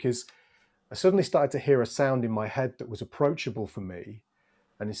thing, because I suddenly started to hear a sound in my head that was approachable for me.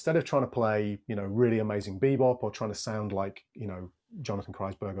 And instead of trying to play, really amazing bebop or trying to sound like, Jonathan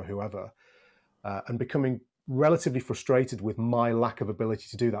Kreisberg or whoever, and becoming relatively frustrated with my lack of ability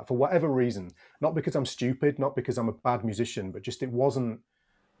to do that for whatever reason, not because I'm stupid, not because I'm a bad musician, but just it wasn't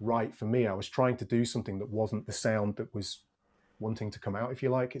right for me. I was trying to do something that wasn't the sound that was wanting to come out, if you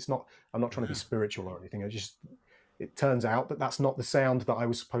like. I'm not trying to be spiritual or anything. It turns out that that's not the sound that I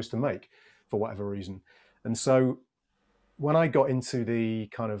was supposed to make for whatever reason. And so when I got into the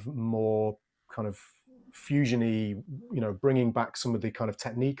kind of more kind of fusiony, bringing back some of the kind of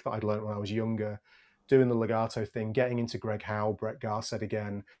technique that I'd learned when I was younger, doing the legato thing, getting into Greg Howe, Brett Garsed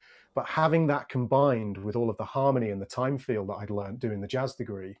again, but having that combined with all of the harmony and the time feel that I'd learned doing the jazz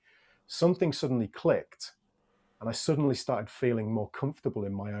degree, something suddenly clicked, and I suddenly started feeling more comfortable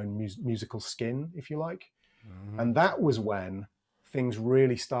in my own musical skin, if you like. Mm-hmm. And that was when things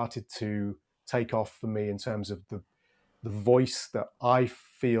really started to take off for me in terms of the voice that I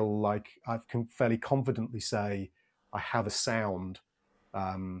feel like I can fairly confidently say I have a sound.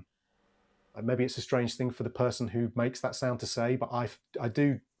 Um, Maybe it's a strange thing for the person who makes that sound to say, but I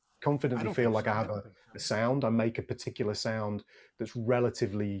do I confidently don't feel think like so. I have a sound. I make a particular sound that's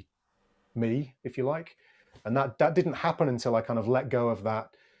relatively me, if you like. And that didn't happen until I kind of let go of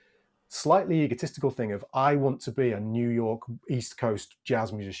that slightly egotistical thing of I want to be a New York East Coast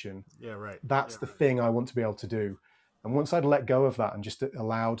jazz musician. Yeah, right. That's the thing I want to be able to do. And once I'd let go of that and just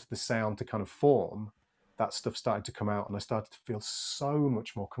allowed the sound to kind of form, that stuff started to come out, and I started to feel so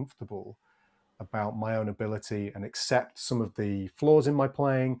much more comfortable about my own ability and accept some of the flaws in my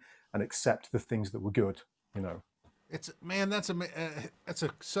playing and accept the things that were good, you know. It's man, that's a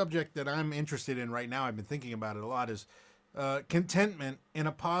subject that I'm interested in right now. I've been thinking about it a lot. Is contentment in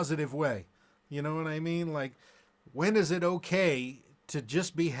a positive way. You know what I mean? Like, when is it okay to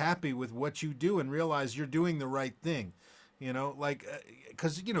just be happy with what you do and realize you're doing the right thing? You know, like,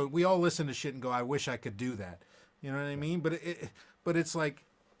 because we all listen to shit and go, "I wish I could do that." You know what I mean? But it's like,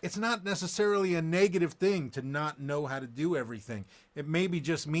 it's not necessarily a negative thing to not know how to do everything. It maybe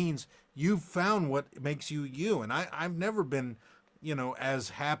just means you've found what makes you you. And I've never been, as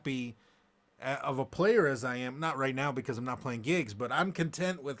happy of a player as I am, not right now because I'm not playing gigs, but I'm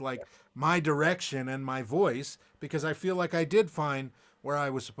content with like my direction and my voice because I feel like I did find where I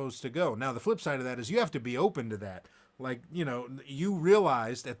was supposed to go. Now, the flip side of that is you have to be open to that. Like, you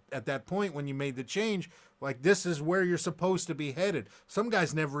realized at that point when you made the change, like, this is where you're supposed to be headed. Some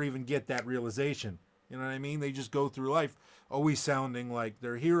guys never even get that realization. You know what I mean? They just go through life always sounding like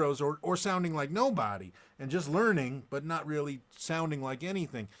they're heroes or sounding like nobody and just learning, but not really sounding like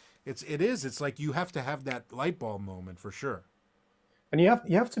anything. It's like you have to have that light bulb moment for sure. And you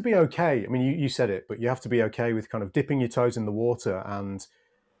have to be okay. I mean, you said it, but you have to be okay with kind of dipping your toes in the water, and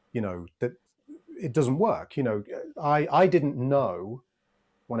that it doesn't work. I didn't know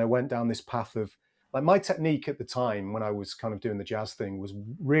when I went down this path of, like, my technique at the time when I was kind of doing the jazz thing was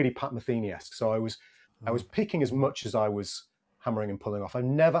really Pat Metheny-esque. So I was Mm, picking as much as I was hammering and pulling off. I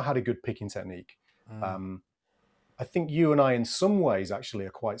never had a good picking technique. mm, Um, I think you and I, in some ways, actually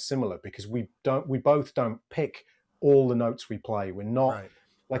are quite similar because we both don't pick all the notes we play. We're not right.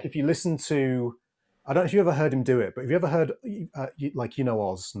 like, if you listen to, I don't know if you ever heard him do it, but have you ever heard, like,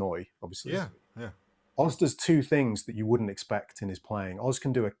 Oz Noy, obviously. Yeah. Yeah. Oz does two things that you wouldn't expect in his playing. Oz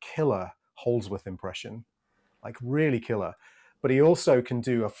can do a killer Holdsworth impression, like really killer, but he also can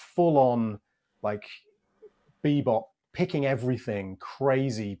do a full-on, like, bebop, picking everything,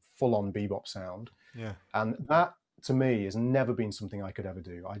 crazy full-on bebop sound. Yeah. And that, to me, has never been something I could ever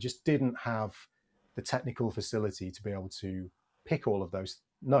do. I just didn't have the technical facility to be able to pick all of those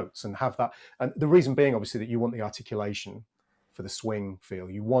notes and have that. And the reason being, obviously, that you want the articulation for the swing feel.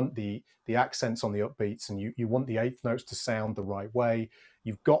 You want the accents on the upbeats, and you want the eighth notes to sound the right way.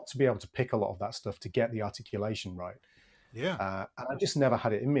 You've got to be able to pick a lot of that stuff to get the articulation right. Yeah. And I just never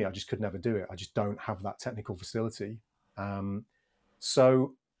had it in me. I just could never do it. I just don't have that technical facility.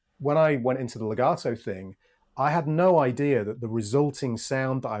 So when I went into the legato thing, I had no idea that the resulting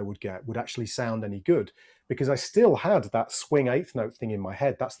sound that I would get would actually sound any good, because I still had that swing eighth note thing in my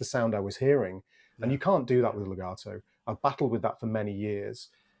head. That's the sound I was hearing. And Yeah. you can't do that with legato. I've battled with that for many years.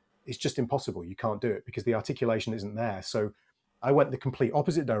 It's just impossible. You can't do it because the articulation isn't there. So I went the complete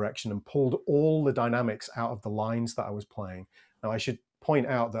opposite direction and pulled all the dynamics out of the lines that I was playing. Now, I should point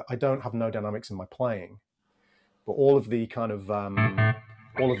out that I don't have no dynamics in my playing, but all of the kind of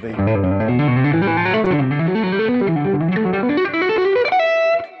all of the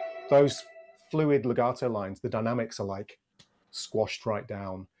those fluid legato lines, the dynamics are like squashed right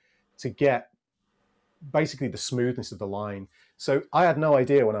down to get basically the smoothness of the line. So I had no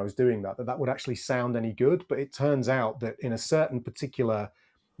idea when I was doing that would actually sound any good, but it turns out that in a certain particular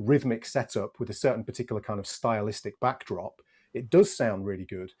rhythmic setup with a certain particular kind of stylistic backdrop, it does sound really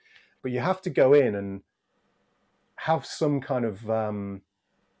good. But you have to go in and have some kind of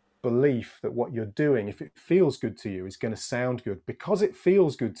belief that what you're doing, if it feels good to you, is going to sound good. Because it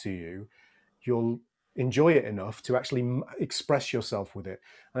feels good to you, you'll enjoy it enough to actually express yourself with it.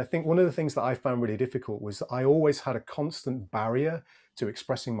 And I think one of the things that I found really difficult was that I always had a constant barrier to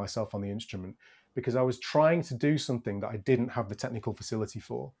expressing myself on the instrument, because I was trying to do something that I didn't have the technical facility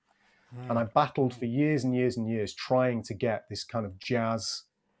for. And I Mm, battled for years and years and years trying to get this kind of jazz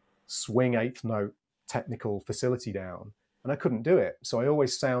swing eighth note technical facility down. And I couldn't do it. So I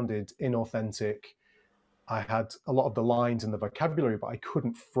always sounded inauthentic. I had a lot of the lines and the vocabulary, but I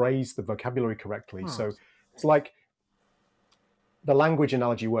couldn't phrase the vocabulary correctly. huh. So it's like, the language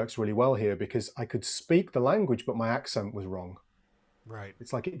analogy works really well here, because I could speak the language, but my accent was wrong. Right.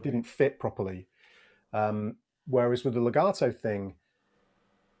 It's like it didn't fit properly. Whereas with the legato thing,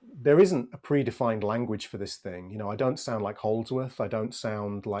 there isn't a predefined language for this thing. I don't sound like Holdsworth. I don't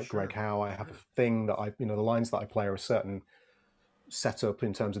sound like Greg Sure. Howe. I have a thing that the lines that I play are a certain setup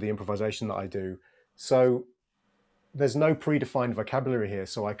in terms of the improvisation that I do. So there's no predefined vocabulary here.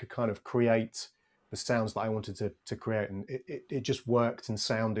 So I could kind of create the sounds that I wanted to create. And it just worked and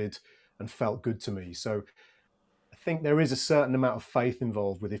sounded and felt good to me. So I think there is a certain amount of faith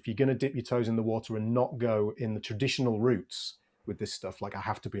involved with if you're going to dip your toes in the water and not go in the traditional routes with this stuff. Like I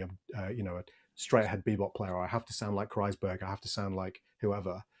have to be a straight ahead bebop player, or I have to sound like Kreisberg, I have to sound like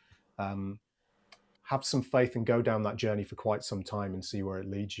whoever. Um, have some faith and go down that journey for quite some time and see where it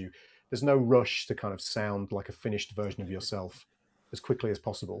leads you. There's no rush to kind of sound like a finished version of yourself as quickly as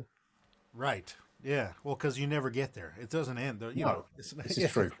possible. Right. Yeah. Well, because you never get there. It doesn't end. You know. No, this is Yeah.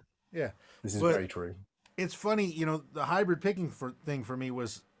 true. Yeah. This is But very true. it's funny. The hybrid picking thing for me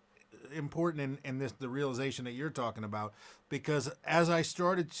was important in this the realization that you're talking about, because as I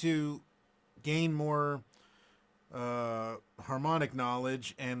started to gain more harmonic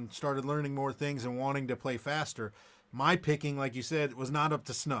knowledge and started learning more things and wanting to play faster, my picking, like you said, was not up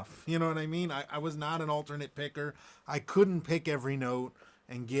to snuff. You know what I mean? I was not an alternate picker. I couldn't pick every note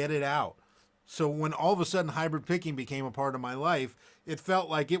and get it out. So when all of a sudden hybrid picking became a part of my life, it felt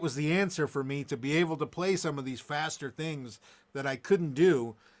like it was the answer for me to be able to play some of these faster things that I couldn't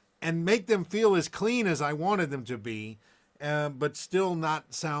do and make them feel as clean as I wanted them to be, but still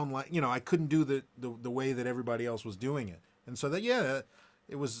not sound like, I couldn't do the way that everybody else was doing it. And so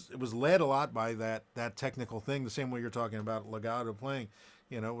it was led a lot by that technical thing, the same way you're talking about legato playing.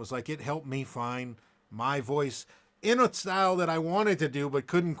 It was like it helped me find my voice in a style that I wanted to do but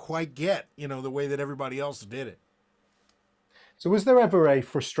couldn't quite get, the way that everybody else did it. So was there ever a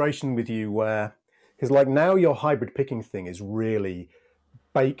frustration with you where, because like now your hybrid picking thing is really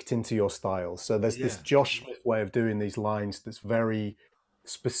baked into your style. So there's Yeah. this Josh Smith way of doing these lines that's very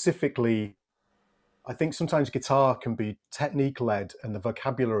specifically, I think sometimes guitar can be technique led and the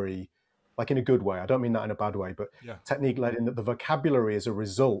vocabulary, like in a good way. I don't mean that in a bad way, but Yeah. technique led in that the vocabulary is a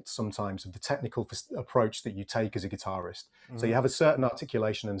result sometimes of the technical approach that you take as a guitarist. Mm-hmm. So you have a certain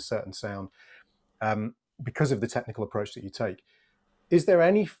articulation and a certain sound because of the technical approach that you take. Is there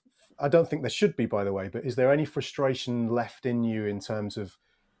any, I don't think there should be, by the way, but is there any frustration left in you in terms of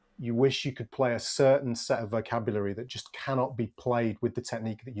you wish you could play a certain set of vocabulary that just cannot be played with the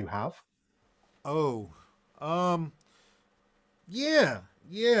technique that you have? Oh, yeah.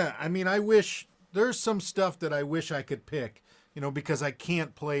 I mean, I wish there's some stuff that I wish I could pick, because I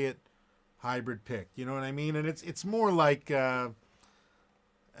can't play it hybrid pick. You know what I mean? And it's more like, and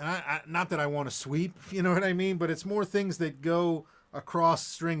not that I want to sweep, you know what I mean? But it's more things that go across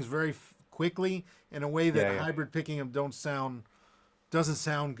strings very quickly in a way that hybrid picking them doesn't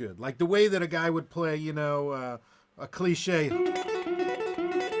sound good. Like the way that a guy would play, a cliche.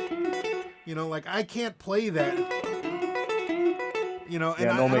 Like I can't play that. And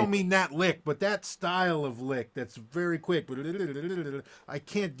I don't mean that lick, but that style of lick that's very quick. I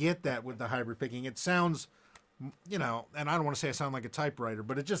can't get that with the hybrid picking. It sounds, and I don't want to say I sound like a typewriter,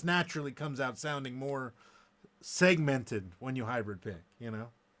 but it just naturally comes out sounding more segmented when you hybrid pick,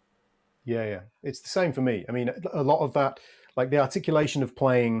 Yeah. It's the same for me. I mean, a lot of that, like the articulation of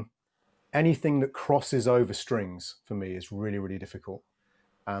playing anything that crosses over strings for me is really, really difficult.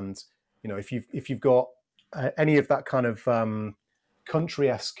 And, if you've got any of that kind of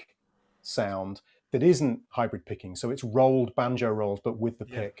country-esque sound that isn't hybrid picking, so it's rolled banjo rolls, but with the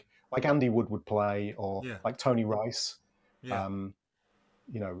pick, like Andy Wood play, or like Tony Rice, that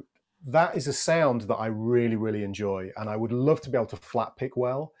is a sound that I really, really enjoy, and I would love to be able to flat pick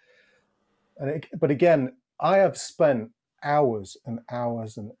well. But again, I have spent hours and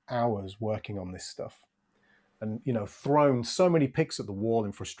hours and hours working on this stuff, and thrown so many picks at the wall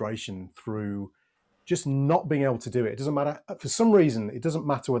in frustration through just not being able to do it. It doesn't matter. For some reason, it doesn't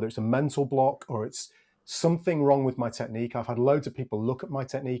matter whether it's a mental block or it's something wrong with my technique. I've had loads of people look at my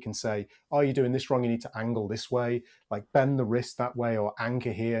technique and say, oh, you're doing this wrong. You need to angle this way, like bend the wrist that way or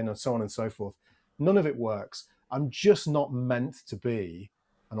anchor here, and so on and so forth. None of it works. I'm just not meant to be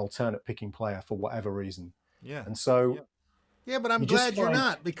an alternate picking player for whatever reason. Yeah. And so... Yeah, but I'm glad you're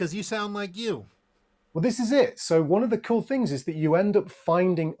not, because you sound like you. Well, this is it. So one of the cool things is that you end up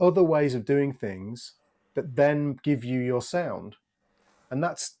finding other ways of doing things that then give you your sound. And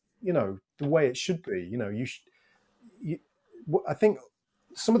that's, the way it should be. I think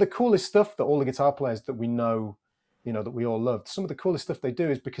some of the coolest stuff that all the guitar players that we know, that we all loved, some of the coolest stuff they do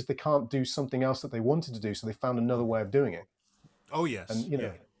is because they can't do something else that they wanted to do. So they found another way of doing it. Oh, yes.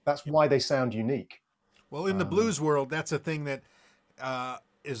 And, that's why they sound unique. Well, in the blues world, that's a thing that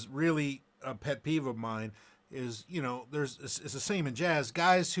is really a pet peeve of mine. Is it's the same in jazz.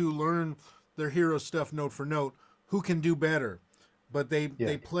 Guys who learn their hero stuff note for note, who can do better, but they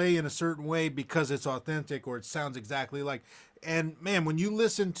play in a certain way because it's authentic or it sounds exactly like. And man, when you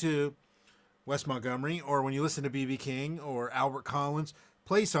listen to Wes Montgomery or when you listen to B.B. King or Albert Collins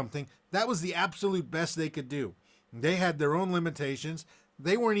play something, that was the absolute best they could do. They had their own limitations.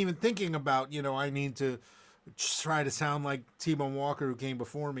 They weren't even thinking about, I need to try to sound like T-Bone Walker who came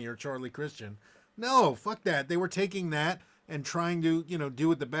before me or Charlie Christian. No, fuck that. They were taking that and trying to,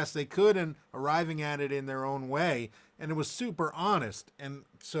 do it the best they could and arriving at it in their own way. And it was super honest. And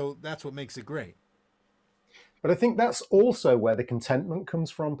so that's what makes it great. But I think that's also where the contentment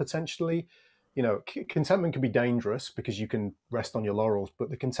comes from potentially. Contentment can be dangerous because you can rest on your laurels, but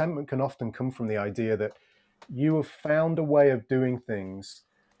the contentment can often come from the idea that you have found a way of doing things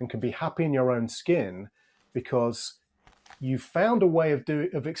and can be happy in your own skin because you found a way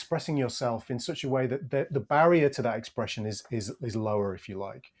of expressing yourself in such a way that the barrier to that expression is lower, if you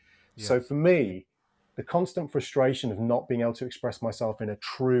like. So Yes. for me, the constant frustration of not being able to express myself in a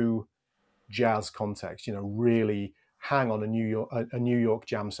true jazz context, really hang on a New York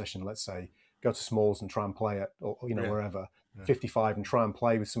jam session, let's say, go to Smalls and try and play it, or Yeah. wherever, Yeah. 55, and try and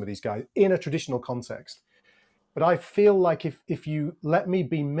play with some of these guys in a traditional context. But I feel like if you let me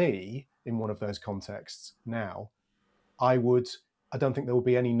be me in one of those contexts now, I would. I don't think there would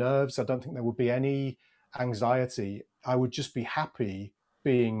be any nerves. I don't think there would be any anxiety. I would just be happy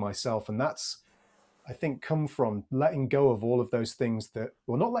being myself, and that's, I think, come from letting go of all of those things that,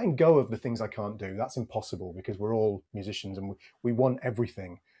 well, not letting go of the things I can't do. That's impossible because we're all musicians and we want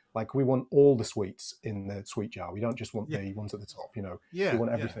everything. Like we want all the sweets in the sweet jar. We don't just want Yeah. the ones at the top, we Yeah.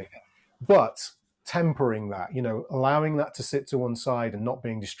 want Yeah. everything. But tempering that, allowing that to sit to one side and not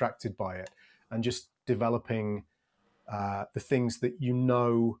being distracted by it and just developing the things that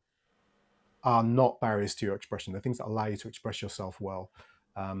are not barriers to your expression, the things that allow you to express yourself well.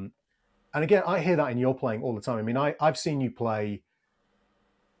 Um, and again, I hear that in your playing all the time. I mean, I've seen you play,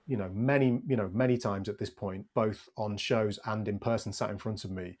 many times at this point, both on shows and in person, sat in front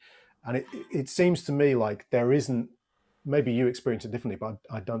of me, and it seems to me like there isn't. Maybe you experience it differently, but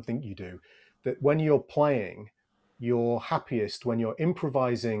I don't think you do. That when you're playing, you're happiest when you're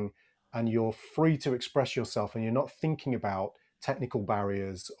improvising and you're free to express yourself, and you're not thinking about technical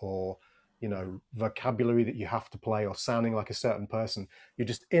barriers or vocabulary that you have to play or sounding like a certain person. You're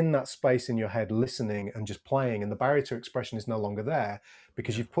just in that space in your head listening and just playing, and the barrier to expression is no longer there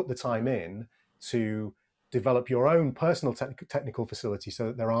because Yeah. you've put the time in to develop your own personal technical facility so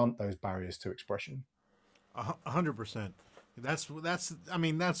that there aren't those barriers to expression. 100%. That's. I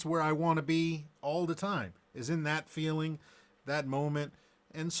mean, that's where I want to be all the time. Is in that feeling, that moment.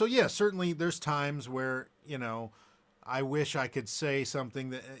 And so, yeah, certainly there's times where I wish I could say something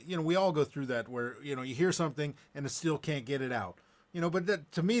that we all go through that where you hear something and it still can't get it out.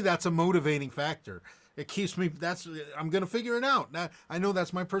 But to me that's a motivating factor. It keeps me. I'm gonna figure it out. I know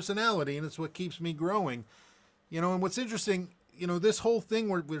that's my personality and it's what keeps me growing. And what's interesting, this whole thing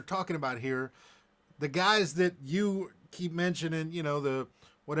we're talking about here, the guys that you keep mentioning, the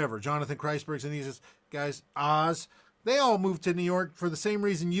whatever Jonathan Kreisbergs and these guys, Oz, they all moved to New York for the same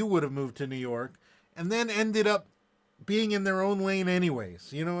reason you would have moved to New York, and then ended up being in their own lane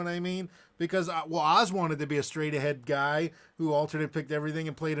anyways. You know what I mean? Because Oz wanted to be a straight ahead guy who alternate picked everything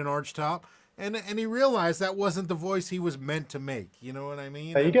and played an arch top, and he realized that wasn't the voice he was meant to make. You know what I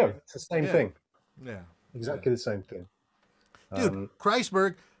mean? There you And go. It's the same yeah, thing. yeah, yeah. Exactly the same thing. Dude, Um,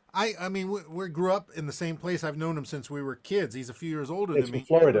 Kreisberg. I mean, we grew up in the same place. I've known him since we were kids. He's a few years older it's than from me.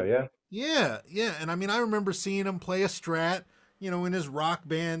 Florida, yeah. Yeah, yeah. And I mean, I remember seeing him play a Strat, in his rock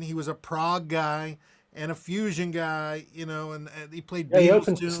band. He was a prog guy and a fusion guy, and he played Yeah, he Beatles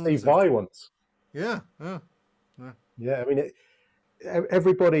opened for Steve tunes. And Vai once. yeah, yeah, yeah, Yeah, I mean,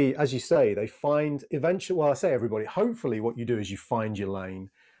 everybody, as you say, they find eventually. Well, I say everybody. Hopefully, what you do is you find your lane,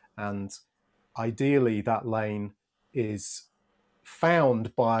 and ideally, that lane is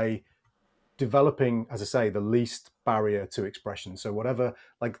found by developing, as I say, the least barrier to expression. So whatever,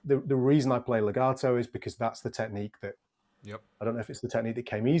 like the reason I play legato is because that's the technique that, yep, I don't know if it's the technique that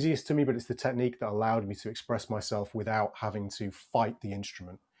came easiest to me, but it's the technique that allowed me to express myself without having to fight the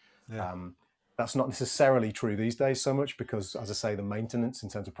instrument. yeah, Um, that's not necessarily true these days so much because, as I say, the maintenance in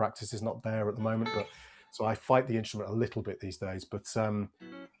terms of practice is not there at the moment. But so I fight the instrument a little bit these days. But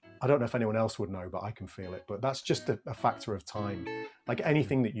I don't know if anyone else would know, but I can feel it. But that's just a factor of time. Like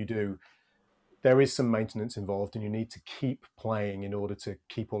anything that you do, there is some maintenance involved, and you need to keep playing in order to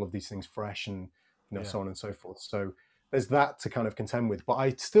keep all of these things fresh, and yeah, so on and so forth. So there's that to kind of contend with. But I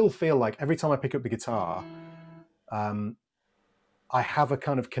still feel like every time I pick up the guitar, um, I have a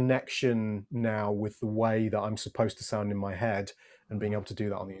kind of connection now with the way that I'm supposed to sound in my head and being hmm, able to do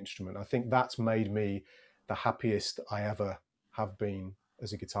that on the instrument. I think that's made me the happiest I ever have been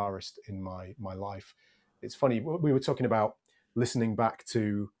as a guitarist in my life. It's funny, we were talking about listening back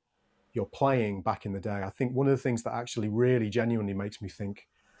to your playing back in the day. I think one of the things that actually really genuinely makes me think,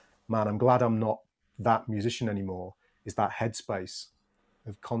 man, I'm glad I'm not that musician anymore, is that headspace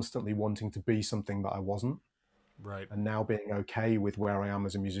of constantly wanting to be something that I wasn't. Right. and now being okay with where I am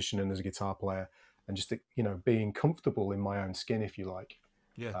as a musician and as a guitar player, and just, being comfortable in my own skin, if you like,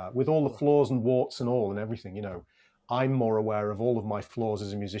 Yeah. with all the flaws and warts and all and everything. I'm more aware of all of my flaws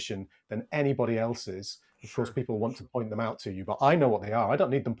as a musician than anybody else is. Of course, Sure. people want to point them out to you, but I know what they are. I don't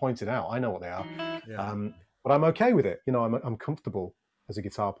need them pointed out. I know what they are. Yeah. But I'm okay with it. I'm comfortable as a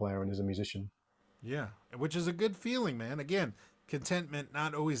guitar player and as a musician. Yeah. Which is a good feeling, man. Again, contentment,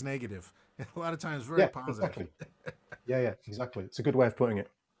 not always negative. A lot of times very Yeah, positive. exactly. Yeah, exactly. It's a good way of putting it.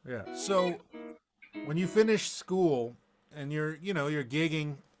 Yeah. So when you finish school and you're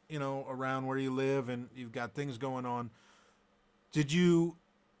gigging, around where you live and you've got things going on, did you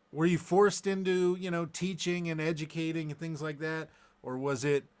were you forced into, teaching and educating and things like that? Or was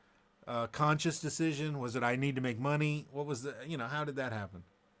it a conscious decision? Was it I need to make money? What was how did that happen?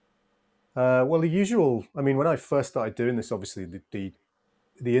 Well, the usual. I mean, when I first started doing this, obviously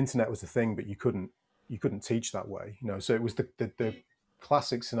the internet was the thing, but you couldn't teach that way. So it was the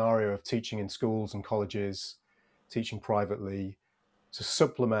classic scenario of teaching in schools and colleges, teaching privately to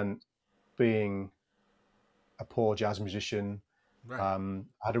supplement being a poor jazz musician. Right.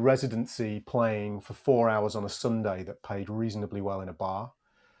 I had a residency playing for 4 hours on a Sunday that paid reasonably well in a bar.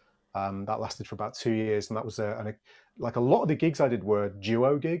 That lasted for about 2 years, and that was like a lot of the gigs I did were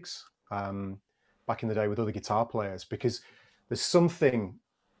duo gigs back in the day with other guitar players, because there's something,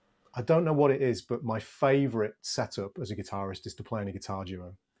 I don't know what it is, but my favorite setup as a guitarist is to play in a guitar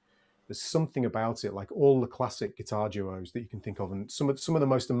duo. There's something about it, like all the classic guitar duos that you can think of, and some of the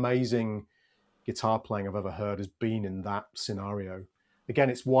most amazing guitar playing I've ever heard has been in that scenario. Again,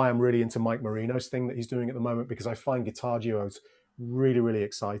 it's why I'm really into Mike Marino's thing that he's doing at the moment, because I find guitar duos really, really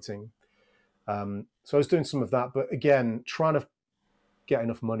exciting. So I was doing some of that, but again, trying to get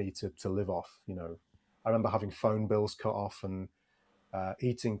enough money to live off. I remember having phone bills cut off and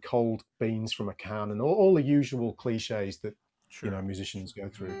eating cold beans from a can, and all the usual cliches that Sure. musicians go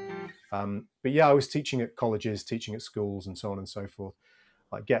through. But yeah, I was teaching at colleges, teaching at schools, and so on and so forth.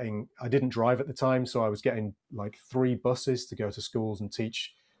 Like I didn't drive at the time, so I was getting like 3 buses to go to schools and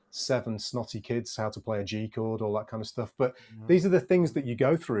teach 7 snotty kids how to play a G chord, all that kind of stuff. But Mhm. these are the things that you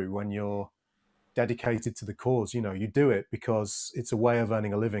go through when you're dedicated to the cause. You do it because it's a way of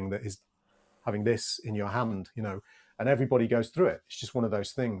earning a living that is having this in your hand. And everybody goes through it. It's just one of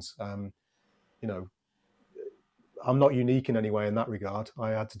those things. You know, I'm not unique in any way in that regard.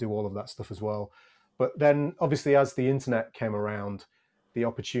 I had to do all of that stuff as well. But then, obviously, as the internet came around, the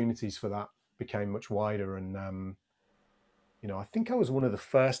opportunities for that became much wider. And I think I was one of the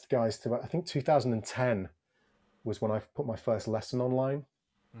first guys to. I think 2010 was when I put my first lesson online,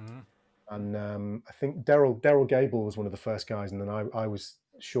 Mhm. and I think Daryl Gable was one of the first guys, and then I was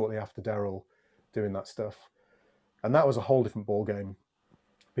shortly after Daryl doing that stuff, and that was a whole different ball game,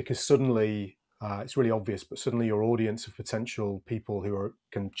 because suddenly it's really obvious, but suddenly your audience of potential people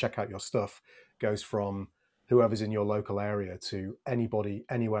can check out your stuff goes from whoever's in your local area to anybody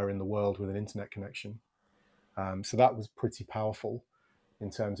anywhere in the world with an internet connection. So that was pretty powerful in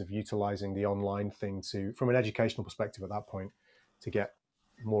terms of utilizing the online thing from an educational perspective at that point, to get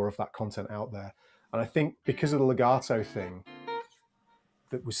more of that content out there. And I think because of the legato thing,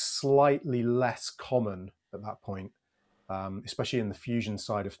 that was slightly less common at that point, especially in the fusion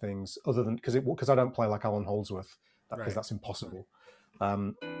side of things, other than because I don't play like Alan Holdsworth, because Right. that's impossible.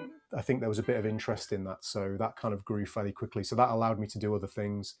 Um, I think there was a bit of interest in that, so that kind of grew fairly quickly. So that allowed me to do other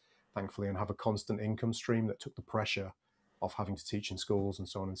things, thankfully, and have a constant income stream that took the pressure off having to teach in schools and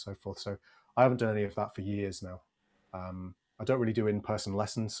so on and so forth. So I haven't done any of that for years now. I don't really do in-person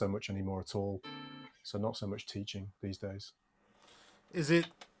lessons so much anymore at all. So not so much teaching these days. Is it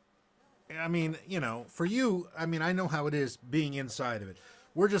I mean, for you, I mean, I know how it is being inside of it.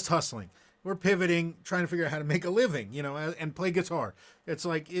 We're just hustling. We're pivoting, trying to figure out how to make a living, and play guitar. It's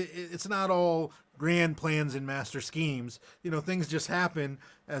like it's not all grand plans and master schemes. Things just happen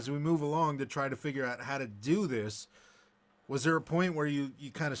as we move along to try to figure out how to do this. Was there a point where you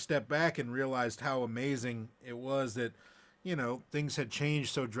kind of stepped back and realized how amazing it was that, things had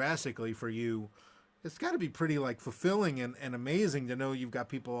changed so drastically for you? It's got to be pretty like fulfilling and amazing to know you've got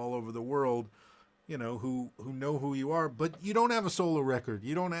people all over the world, who know who you are, but you don't have a solo record.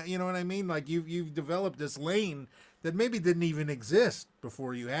 You don't, you know what I mean? Like you've developed this lane that maybe didn't even exist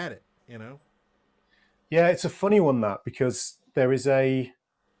before you had it. Yeah, it's a funny one, that, because there is like,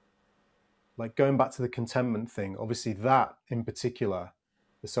 going back to the contentment thing, obviously that in particular,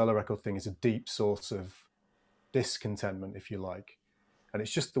 the solo record thing, is a deep source of discontentment, if you like. And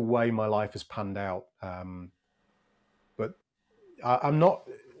it's just the way my life has panned out. But I'm not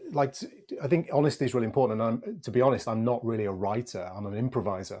like, I think honesty is really important. To be honest, I'm not really a writer. I'm an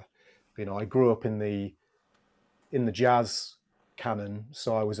improviser. I grew up in the in the jazz canon,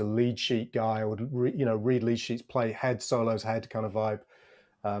 so I was a lead sheet guy. I would read lead sheets, play head solos, head kind of vibe.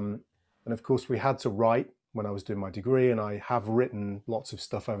 And of course, we had to write when I was doing my degree, and I have written lots of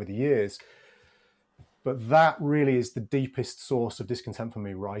stuff over the years. But that really is the deepest source of discontent for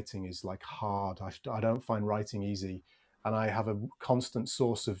me. Writing is like hard. I don't find writing easy, and I have a constant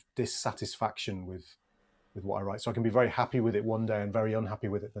source of dissatisfaction with what I write. So I can be very happy with it one day and very unhappy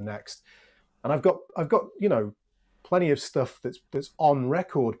with it the next. And I've got plenty of stuff that's on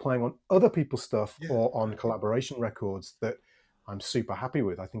record, playing on other people's stuff or on collaboration records that I'm super happy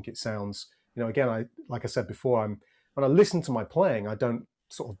with. I think it sounds, again, like I said before, when I listen to my playing, I don't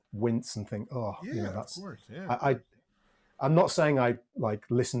sort of wince and think, that's, of course, I'm not saying I like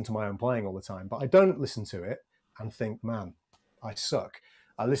listen to my own playing all the time, but I don't listen to it and think, man, I suck.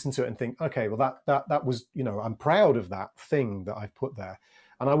 I listen to it and think, okay, well that was, I'm proud of that thing that I've put there.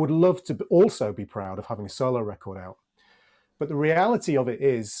 And I would love to also be proud of having a solo record out. But the reality of it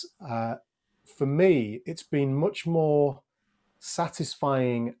is, for me, it's been much more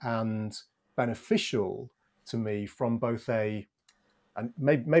satisfying and beneficial to me from both and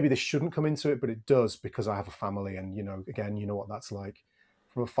maybe this shouldn't come into it, but it does because I have a family and, again, you know what that's like.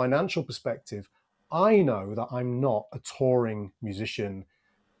 From a financial perspective, I know that I'm not a touring musician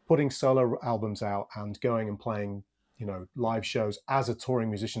putting solo albums out and going and playing, live shows as a touring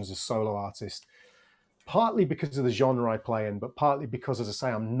musician, as a solo artist, partly because of the genre I play in, but partly because, as I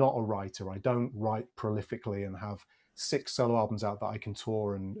say, I'm not a writer. I don't write prolifically and have 6 solo albums out that I can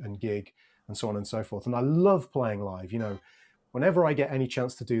tour and gig and so on and so forth. And I love playing live. Whenever I get any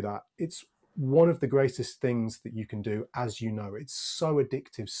chance to do that, it's one of the greatest things that you can do, as you know. It's so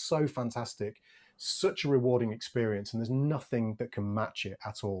addictive, so fantastic, such a rewarding experience, and there's nothing that can match it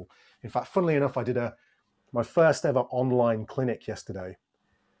at all. In fact, funnily enough, I did my first ever online clinic yesterday,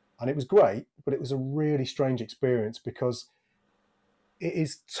 and it was great, but it was a really strange experience because it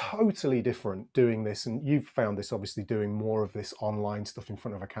is totally different doing this, and you've found this obviously doing more of this online stuff in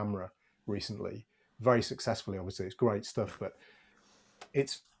front of a camera recently, very successfully. Obviously, it's great stuff, but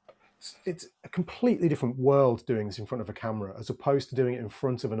it's a completely different world doing this in front of a camera as opposed to doing it in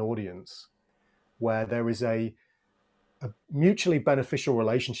front of an audience, where there is a mutually beneficial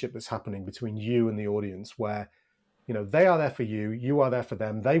relationship that's happening between you and the audience, where they are there for you, you are there for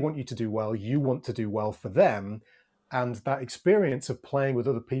them, they want you to do well, you want to do well for them. And that experience of playing with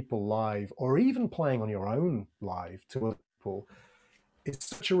other people live, or even playing on your own live to other people, it's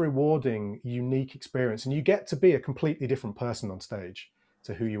such a rewarding, unique experience. And you get to be a completely different person on stage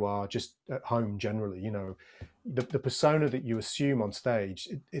to who you are just at home generally. The persona that you assume on stage,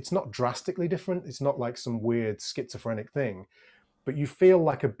 it's not drastically different. It's not like some weird schizophrenic thing, but you feel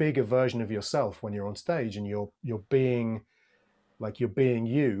like a bigger version of yourself when you're on stage, and you're being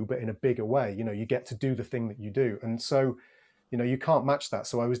you, but in a bigger way. You get to do the thing that you do. And so, you can't match that.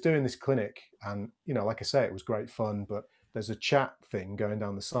 So I was doing this clinic, and, like I say, it was great fun, but there's a chat thing going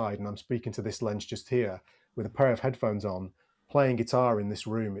down the side, and I'm speaking to this lens just here with a pair of headphones on, playing guitar in this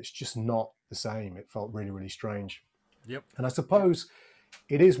room. It's just not the same. It felt really, really strange. Yep. And I suppose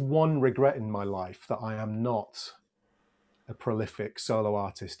it is one regret in my life that I am not a prolific solo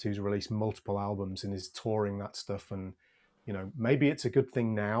artist who's released multiple albums and is touring that stuff. And, maybe it's a good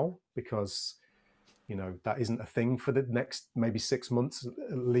thing now because, that isn't a thing for the next maybe 6 months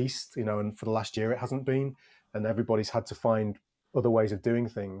at least, and for the last year it hasn't been. And everybody's had to find other ways of doing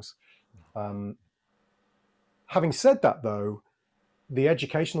things. Having said that, though, the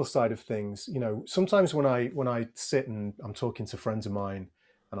educational side of things, sometimes when I sit and I'm talking to friends of mine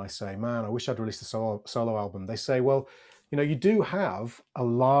and I say, man, I wish I'd released a solo album, they say, well, you do have a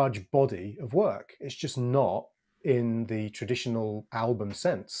large body of work. It's just not in the traditional album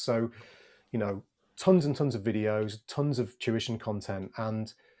sense. So, tons and tons of videos, tons of tuition content,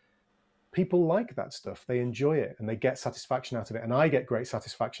 and people like that stuff. They enjoy it and they get satisfaction out of it. And I get great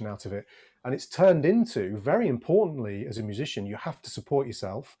satisfaction out of it. And it's turned into, very importantly, as a musician, you have to support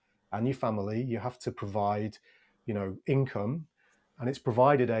yourself and your family. You have to provide, income. And it's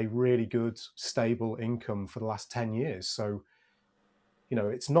provided a really good, stable income for the last 10 years. So,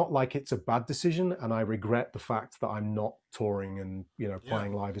 it's not like it's a bad decision. And I regret the fact that I'm not touring and,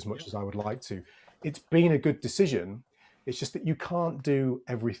 playing live as much as I would like to. It's been a good decision. It's just that you can't do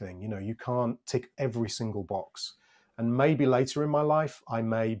everything. You can't tick every single box. And maybe later in my life, I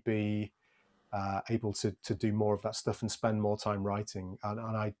may be able to do more of that stuff and spend more time writing.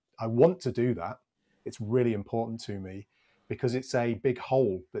 And I want to do that. It's really important to me because it's a big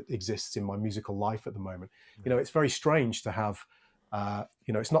hole that exists in my musical life at the moment. It's very strange to have,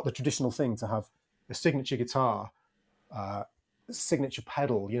 it's not the traditional thing to have a signature guitar, signature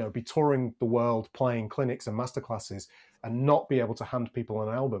pedal, be touring the world, playing clinics and masterclasses, and not be able to hand people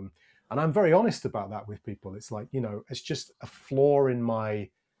an album. And I'm very honest about that with people. It's like, it's just a flaw in my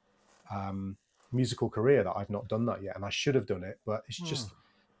musical career that I've not done that yet, and I should have done it, but it's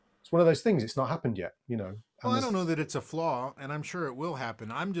one of those things. It's not happened yet, Well, And I don't know that it's a flaw, and I'm sure it will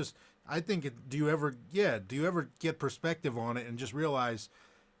happen. I think do you ever, do you ever get perspective on it and just realize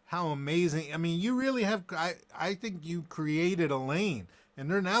how amazing? I mean, you really have. I think you created a lane, and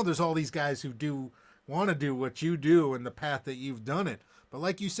there's all these guys who want to do what you do and the path that you've done it. But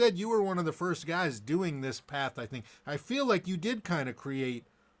like you said, you were one of the first guys doing this path. I think I feel like you did kind of create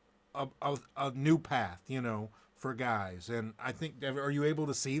a new path, for guys. And I think, are you able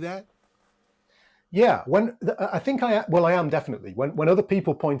to see that? yeah, I think I am definitely. When other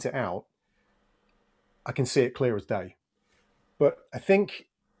people point it out, I can see it clear as day. But I think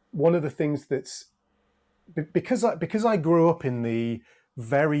one of the things that's because I grew up in the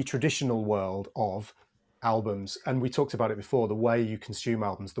very traditional world of albums, and we talked about it before, the way you consume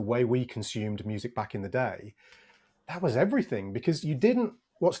albums, the way we consumed music back in the day, that was everything. Because you didn't.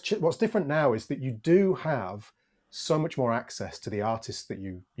 What's different now is that you do have so much more access to the artists that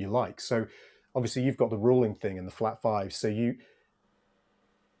you like. So obviously you've got the ruling thing and the flat five. So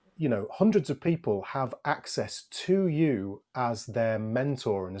hundreds of people have access to you as their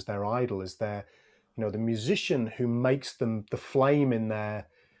mentor and as their idol, as the musician who makes them the flame in their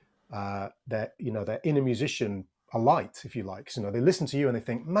inner musician alight, if you like. So, they listen to you and they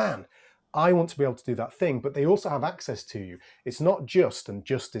think, man, I want to be able to do that thing, but they also have access to you. It's not just, and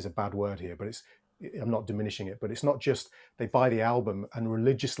just is a bad word here, but I'm not diminishing it, but it's not just they buy the album and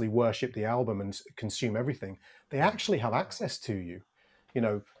religiously worship the album and consume everything. They actually have access to you.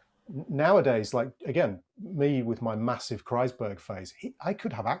 Nowadays, like, again, me with my massive Kreisberg phase, I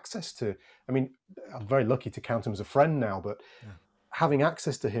could have access to, I mean, I'm very lucky to count him as a friend now, but having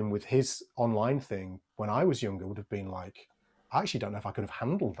access to him with his online thing when I was younger would have been like, I actually don't know if I could have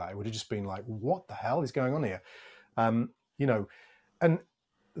handled that. It would have just been like, what the hell is going on here? And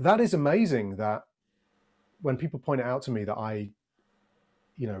that is amazing that when people point it out to me that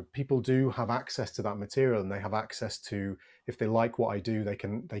people do have access to that material, and they have access to, if they like what I do, they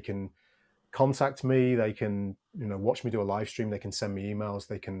can contact me, they can, watch me do a live stream, they can send me emails,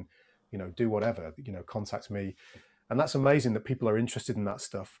 they can, do whatever, contact me. And that's amazing that people are interested in that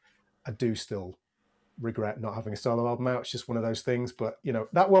stuff. I do still regret not having a solo album out. It's just one of those things, but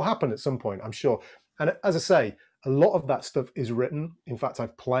that will happen at some point, I'm sure. And as I say, a lot of that stuff is written. In fact,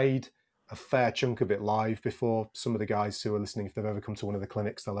 I've played a fair chunk of it live before. Some of the guys who are listening, if they've ever come to one of the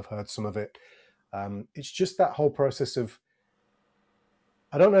clinics, they'll have heard some of it. It's just that whole process of,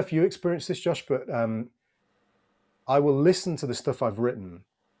 I don't know if you experienced this, Josh, but I will listen to the stuff I've written.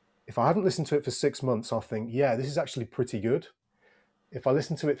 If I haven't listened to it for 6 months, I'll think, yeah, this is actually pretty good. If I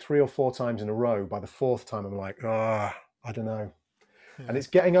listen to it 3 or 4 times in a row, by the 4th time, I'm like, I don't know. Yeah. And it's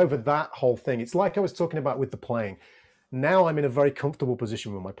getting over that whole thing. It's like I was talking about with the playing. Now I'm in a very comfortable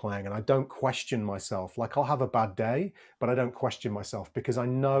position with my playing, and I don't question myself. Like, I'll have a bad day, but I don't question myself because I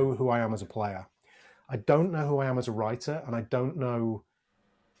know who I am as a player. I don't know who I am as a writer, and I don't know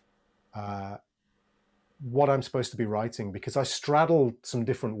what I'm supposed to be writing, because I straddle some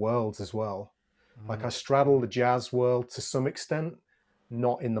different worlds as well. Like, I straddle the jazz world to some extent,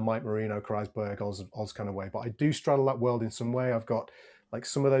 not in the Mike Marino, Kreisberg, Oz kind of way, but I do straddle that world in some way. I've got, like,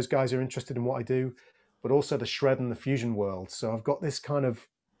 some of those guys are interested in what I do, but also the shred and the fusion world. So I've got this kind of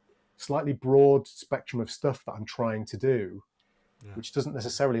slightly broad spectrum of stuff that I'm trying to do, which doesn't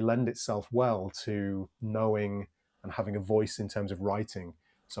necessarily lend itself well to knowing and having a voice in terms of writing.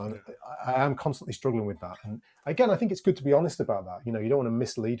 So I am constantly struggling with that. And again, I think it's good to be honest about that. You don't want to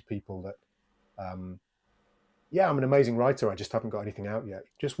mislead people that, I'm an amazing writer, I just haven't got anything out yet.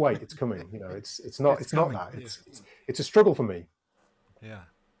 Just wait, it's coming. It's not that. It's a struggle for me. Yeah.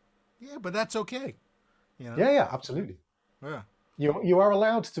 Yeah, but that's okay. Yeah, absolutely. Yeah. You are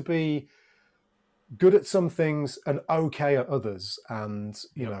allowed to be good at some things and okay at others. And,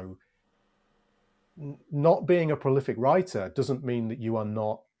 not being a prolific writer doesn't mean that you are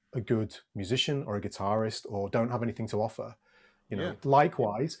not a good musician or a guitarist or don't have anything to offer.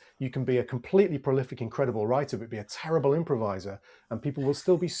 Likewise, you can be a completely prolific, incredible writer, but be a terrible improviser, and people will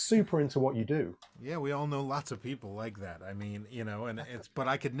still be super into what you do. Yeah, we all know lots of people like that. I mean, but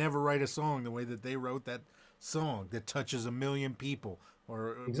I could never write a song the way that they wrote that song that touches a million people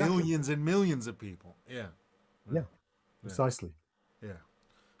or millions and millions of people. Yeah, precisely. Yeah.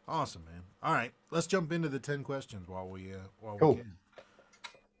 Awesome, man. All right, let's jump into the 10 questions while we cool. can.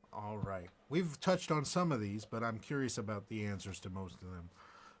 All right. We've touched on some of these, but I'm curious about the answers to most of them.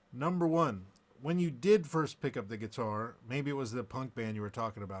 Number 1, when you did first pick up the guitar, maybe it was the punk band you were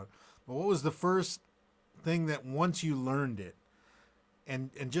talking about, but what was the first thing that once you learned it and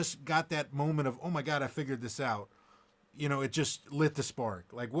just got that moment of, oh my God, I figured this out. You know, it just lit the spark.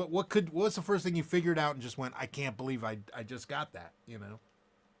 Like what's the first thing you figured out and just went, I can't believe I just got that, you know?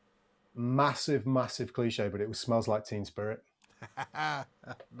 Massive, massive cliche, but it was Smells Like Teen Spirit.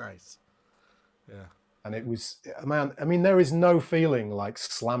 Nice. Yeah. And it was, man, I mean, there is no feeling like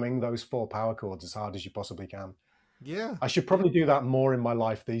slamming those 4 power chords as hard as you possibly can. Yeah. I should probably do that more in my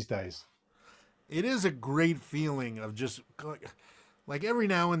life these days. It is a great feeling of just like every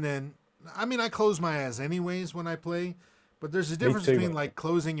now and then. I mean, I close my eyes anyways when I play, but there's a difference too, between man. like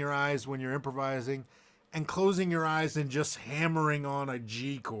closing your eyes when you're improvising and closing your eyes and just hammering on a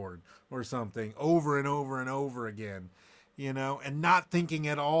G chord or something over and over and over again, you know, and not thinking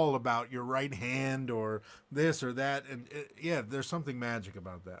at all about your right hand or this or that. And yeah, there's something magic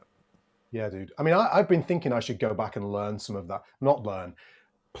about that. Yeah, dude. I mean, I've been thinking I should go back and learn some of that. Not learn,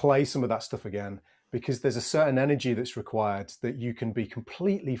 play some of that stuff again, because there's a certain energy that's required that you can be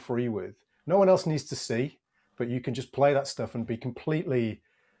completely free with. No one else needs to see, but you can just play that stuff and be completely,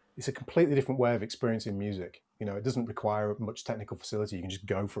 it's a completely different way of experiencing music. You know, it doesn't require much technical facility. You can just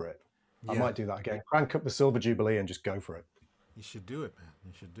go for it. I Yeah, might do that again. Crank up the Silver Jubilee and just go for it. you should do it, man.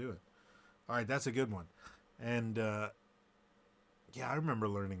 You should do it. All right, that's a good one. And yeah, I remember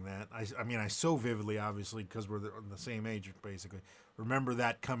learning that. I mean, I so vividly, obviously, because we're on the same age, basically, remember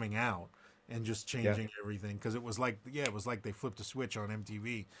that coming out and just changing everything. Because it was like, yeah, it was like they flipped a switch on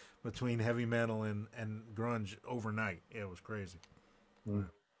MTV between heavy metal and grunge overnight. Yeah, it was crazy. Mm.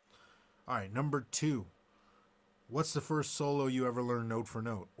 All right, number 2. What's the first solo you ever learned note for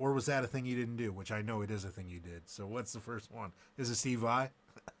note? Or was that a thing you didn't do? Which I know it is a thing you did. So what's the first one? Is it Steve Vai?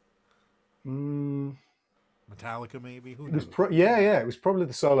 Mm, Metallica, maybe? Who it was knows? yeah, it was probably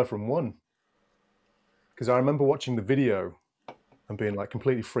the solo from One, because I remember watching the video and being like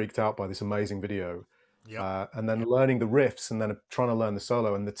completely freaked out by this amazing video, Yep. and then learning the riffs and then trying to learn the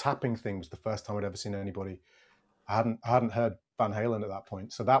solo, and the tapping thing was the first time I'd ever seen anybody. I hadn't heard Van Halen at that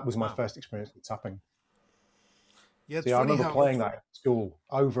point, so that was my Wow. first experience with tapping. Yeah, So it's yeah, I funny remember how playing that at school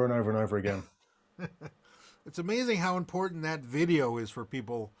over and over and over again. it's amazing how important that video is for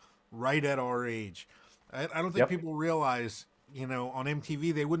people right at our age. I don't think Yep. people realize, you know, on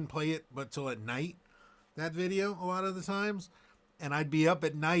MTV they wouldn't play it but till at night, that video a lot of the times. And I'd be up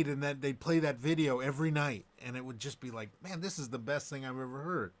at night and that they'd play that video every night and it would just be like, man, this is the best thing I've ever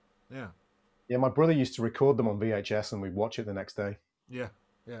heard. Yeah. Yeah, my brother used to record them on VHS and we'd watch it the next day. Yeah.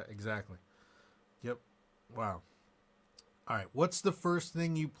 Yeah, exactly. Yep. Wow. All right. What's the first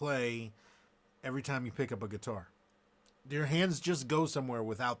thing you play every time you pick up a guitar? Do your hands just go somewhere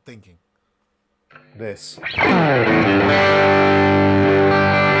without thinking? This. Does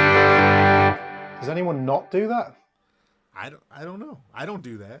anyone not do that? I don't know. I don't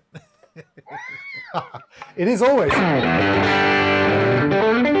do that. It is always.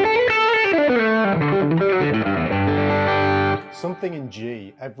 Something in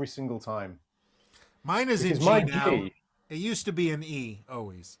G every single time. Mine is in Because G my now. G, It used to be an E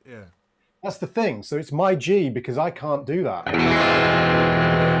always. Yeah. that's the thing. So it's my G because I can't do that.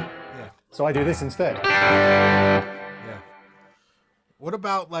 Yeah. So I do this instead. Yeah. What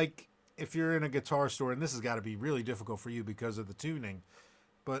about like if you're in a guitar store, and this has got to be really difficult for you because of the tuning,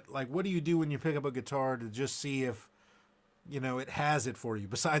 but like what do you do when you pick up a guitar to just see if, you know, it has it for you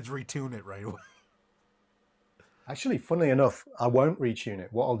besides retune it right away? Actually, funnily enough, I won't retune it.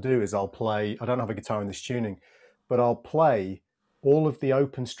 What I'll do is I'll play, I don't have a guitar in this tuning, but I'll play all of the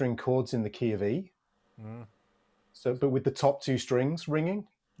open string chords in the key of E. Mm, So, but with the top 2 strings ringing,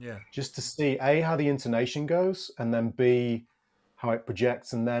 yeah. just to see A, how the intonation goes, and then B, how it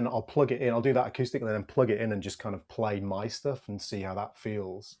projects. And then I'll plug it in. I'll do that acoustically and then plug it in and just kind of play my stuff and see how that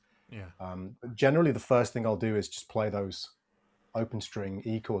feels. Yeah. But generally, the first thing I'll do is just play those open string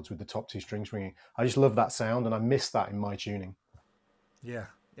E chords with the top 2 strings ringing. I just love that sound, and I miss that in my tuning. Yeah.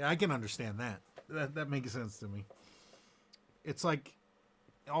 Yeah, I can understand that. That makes sense to me. It's like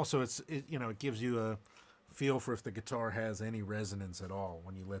also you know, it gives you a feel for if the guitar has any resonance at all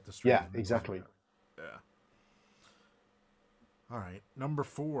when you let the strings Yeah, move. exactly. Yeah. All right. Number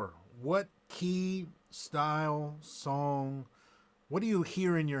 4. What key, style, song, what do you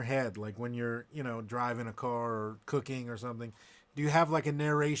hear in your head? Like when you're, you know, driving a car or cooking or something, do you have like a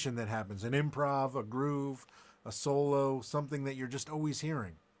narration that happens, an improv, a groove, a solo, something that you're just always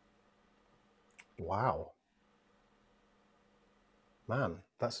hearing? Wow. Man,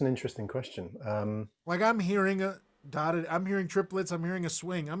 that's an interesting question. Like I'm hearing I'm hearing triplets, I'm hearing a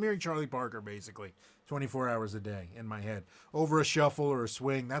swing, I'm hearing Charlie Parker basically 24 hours a day in my head over a shuffle or a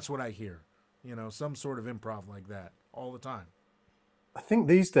swing. That's what I hear, some sort of improv like that all the time. I think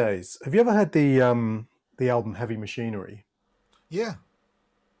these days, have you ever heard the album Heavy Machinery? Yeah,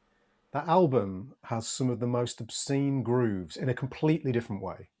 That album has some of the most obscene grooves in a completely different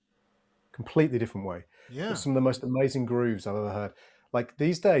way. Completely different way. But yeah, some of the most amazing grooves I've ever heard. Like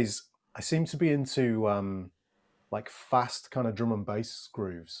these days, I seem to be into like fast kind of drum and bass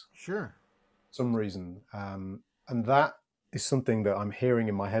grooves sure. for some reason. And that is something that I'm hearing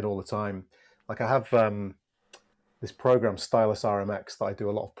in my head all the time. Like I have this program, Stylus RMX, that I do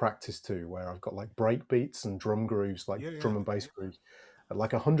a lot of practice to, where I've got like break beats and drum grooves, like Yeah, yeah. drum and bass grooves, at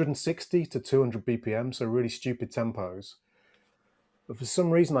like 160 to 200 BPM, so really stupid tempos. But for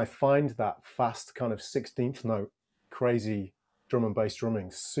some reason, I find that fast kind of 16th note, crazy drum and bass drumming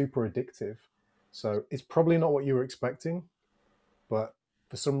super addictive. So it's probably not what you were expecting, but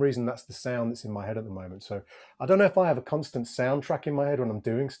for some reason, that's the sound that's in my head at the moment. So I don't know if I have a constant soundtrack in my head when I'm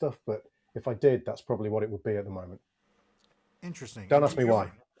doing stuff, but if I did, that's probably what it would be at the moment. Interesting. Don't And ask me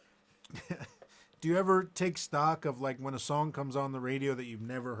why. do you ever take stock of like when a song comes on the radio that you've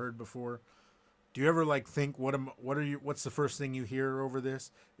never heard before? Do you ever like think what's the first thing you hear over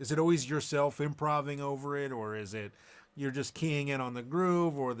this? Is it always yourself improving over it, or is it you're just keying in on the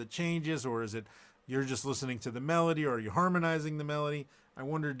groove or the changes, or is it you're just listening to the melody, or are you harmonizing the melody? I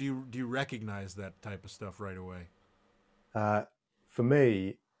wonder, do you recognize that type of stuff right away? Uh, for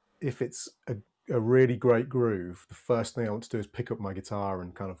me, if it's a really great groove, the first thing I want to do is pick up my guitar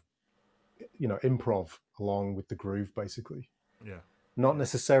and kind of, improv along with the groove, basically. Yeah. Not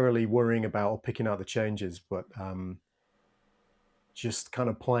necessarily worrying about or picking out the changes, but just kind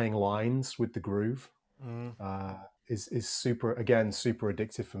of playing lines with the groove Mm, uh, is super, again, super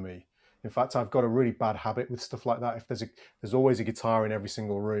addictive for me. In fact, I've got a really bad habit with stuff like that. If there's always a guitar in every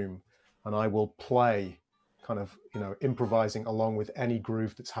single room, and I will play kind of improvising along with any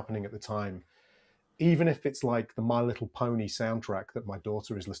groove that's happening at the time, even if it's like the My Little Pony soundtrack that my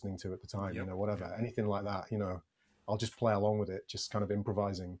daughter is listening to at the time, yep. whatever, Yep. anything like that, I'll just play along with it, just kind of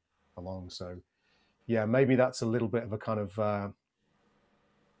improvising along. So yeah, maybe that's a little bit of a kind of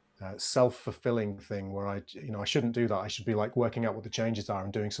self-fulfilling thing where I shouldn't do that. I should be like working out what the changes are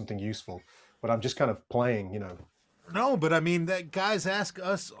and doing something useful, but I'm just kind of playing. No, but I mean that guys ask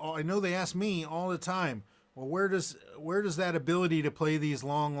us. I know they ask me all the time. Well, where does that ability to play these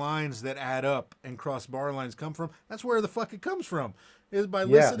long lines that add up and cross bar lines come from? That's where the fuck it comes from. Is by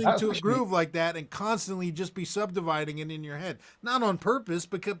Yeah, listening that's to a actually groove like that and constantly just be subdividing it in your head. Not on purpose,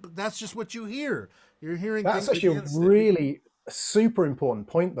 because that's just what you hear. You're hearing that's things actually a against it. really super important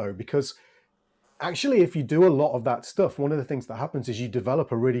point though, because actually if you do a lot of that stuff, one of the things that happens is you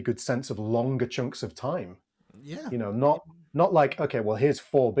develop a really good sense of longer chunks of time. Yeah. Not like, okay, well, here's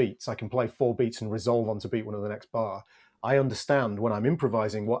 4 beats, I can play 4 beats and resolve onto beat one of the next bar. I understand when I'm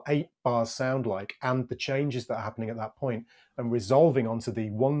improvising what 8 bars sound like and the changes that are happening at that point, and resolving onto the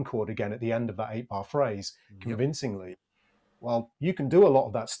one chord again at the end of that 8 bar phrase Yep. convincingly. Well, you can do a lot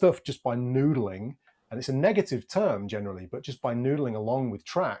of that stuff just by noodling, and it's a negative term generally, but just by noodling along with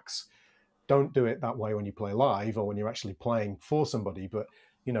tracks. Don't do it that way when you play live or when you're actually playing for somebody, but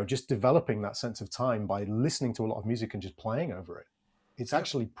just developing that sense of time by listening to a lot of music and just playing over it, it's Yep.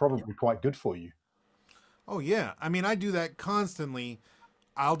 actually probably quite good for you. Oh yeah. I mean, I do that constantly.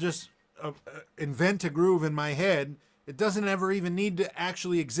 I'll just invent a groove in my head. It doesn't ever even need to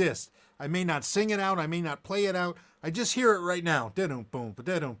actually exist. I may not sing it out. I may not play it out. I just hear it right now. Da-dum, boom,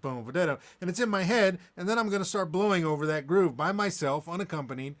 da-dum, boom, da-dum. And it's in my head. And then I'm going to start blowing over that groove by myself,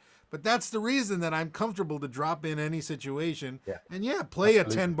 unaccompanied. But that's the reason that I'm comfortable to drop in any situation. Yeah, And yeah, play a 10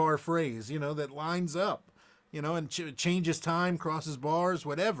 absolutely. bar phrase, that lines up, and changes time, crosses bars,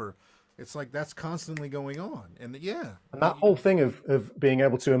 whatever. It's like that's constantly going on. And yeah, And that whole thing of being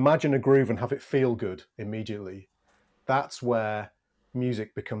able to imagine a groove and have it feel good immediately, that's where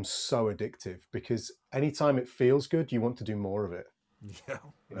music becomes so addictive, because anytime it feels good, you want to do more of it. yeah,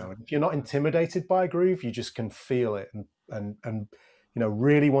 And if you're not intimidated by a groove, you just can feel it and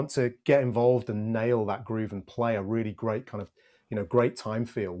really want to get involved and nail that groove and play a really great kind of great time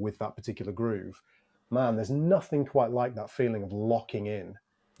feel with that particular groove. Man, there's nothing quite like that feeling of locking in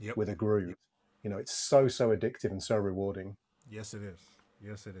yep. with a groove. It's so addictive and so rewarding. Yes, it is.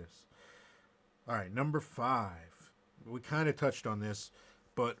 Yes, it is. All right, number 5. We kind of touched on this,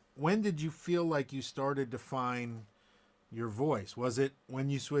 but when did you feel like you started to find your voice? Was it when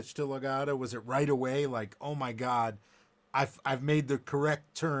you switched to legato? Was it right away? Like, oh my God, I've made the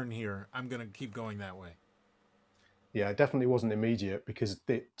correct turn here. I'm gonna keep going that way. Yeah, it definitely wasn't immediate because it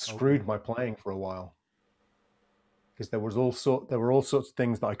Okay. screwed my playing for a while, because there were all sorts of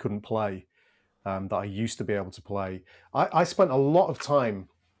things that I couldn't play, that I used to be able to play. I spent a lot of time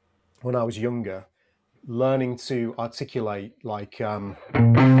when I was younger, learning to articulate like that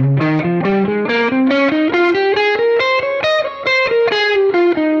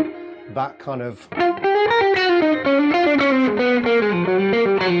kind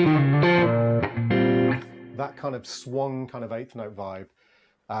of swung kind of eighth note vibe.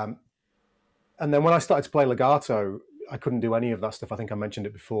 And then when I started to play legato, I couldn't do any of that stuff. I think I mentioned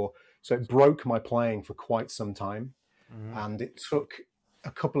it before. So it broke my playing for quite some time. Mm-hmm. And it took a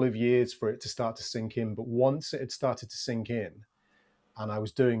couple of years for it to start to sink in. But once it had started to sink in and I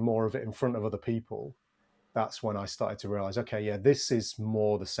was doing more of it in front of other people, that's when I started to realize, okay, yeah, this is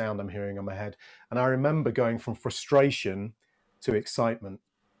more the sound I'm hearing in my head. And I remember going from frustration to excitement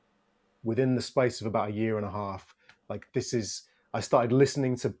within the space of about a year and a half. Like I started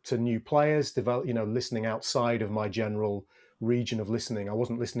listening to new players, listening outside of my general region of listening. I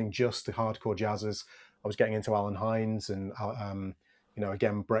wasn't listening just to hardcore jazzers. I was getting into Alan Hines and,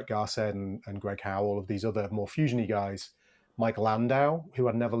 again, Brett Garsed and Greg Howe, all of these other more fusiony guys. Mike Landau, who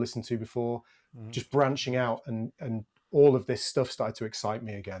I'd never listened to before, just branching out, and all of this stuff started to excite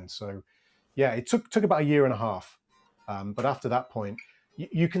me again. So, yeah, it took about a year and a half. But after that point,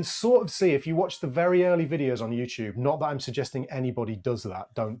 you can sort of see, if you watch the very early videos on YouTube, not that I'm suggesting anybody does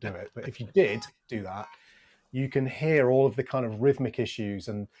that, don't do it. But if you did do that, you can hear all of the kind of rhythmic issues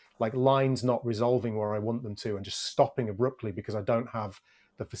and like lines not resolving where I want them to and just stopping abruptly because I don't have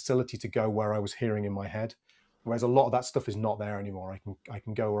the facility to go where I was hearing in my head. Whereas a lot of that stuff is not there anymore. I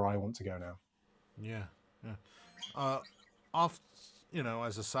can go where I want to go now. Yeah.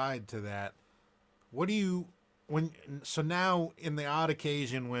 As a side to that, what do you, so now in the odd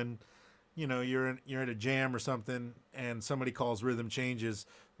occasion when, you're at a jam or something and somebody calls rhythm changes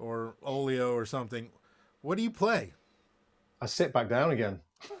or oleo or something, what do you play? I sit back down again.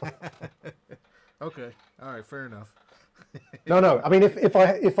 Okay. All right. Fair enough. No. I mean,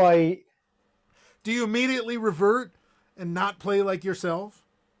 if I do you immediately revert and not play like yourself?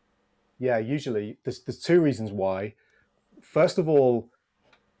 Yeah, usually there's two reasons why. First of all,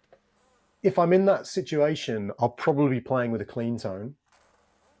 if I'm in that situation, I'll probably be playing with a clean tone,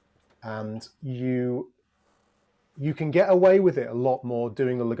 and you can get away with it a lot more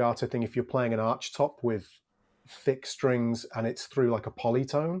doing the legato thing if you're playing an arch top with thick strings and it's through like a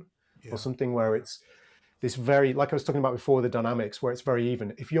polytone or something where it's this very, like I was talking about before, the dynamics where it's very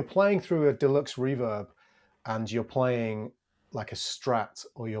even. If you're playing through a deluxe reverb and you're playing like a Strat,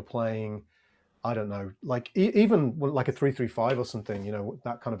 or you're playing, I don't know, like even like a 335 or something,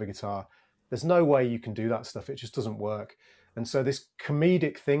 that kind of a guitar, there's no way you can do that stuff. It just doesn't work. And so this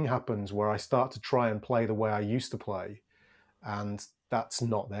comedic thing happens where I start to try and play the way I used to play, and that's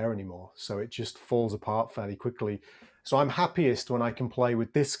not there anymore. So it just falls apart fairly quickly. So I'm happiest when I can play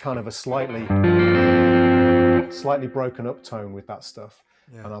with this kind of a slightly broken up tone with that stuff,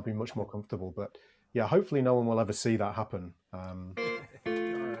 and I'll be much more comfortable. But yeah, hopefully no one will ever see that happen.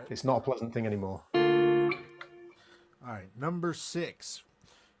 It's not a pleasant thing anymore. All right, number 6.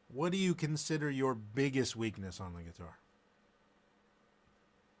 What do you consider your biggest weakness on the guitar?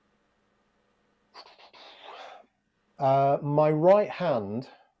 My right hand,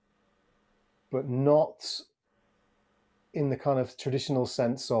 but not in the kind of traditional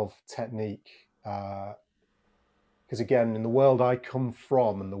sense of technique. Because again, in the world I come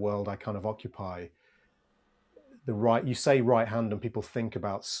from and the world I kind of occupy, you say right hand and people think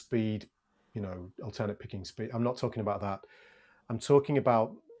about speed, alternate picking speed. I'm not talking about that. I'm talking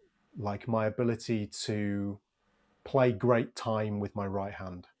about like my ability to play great time with my right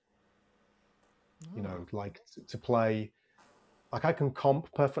hand. Like to play, like I can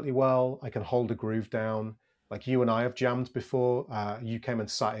comp perfectly well. I can hold a groove down. Like you and I have jammed before. You came and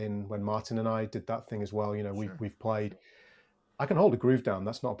sat in when Martin and I did that thing as well. Sure. We've played. I can hold a groove down.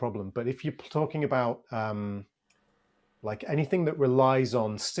 That's not a problem. But if you're talking about like anything that relies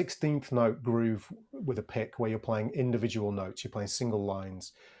on 16th note groove with a pick, where you're playing individual notes, you're playing single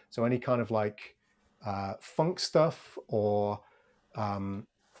lines. So any kind of like funk stuff, or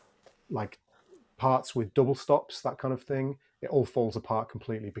like parts with double stops, that kind of thing, it all falls apart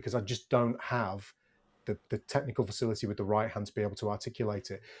completely because I just don't have the technical facility with the right hand to be able to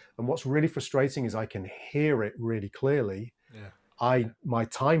articulate it. And what's really frustrating is I can hear it really clearly. My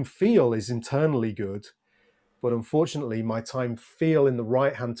time feel is internally good, but unfortunately my time feel in the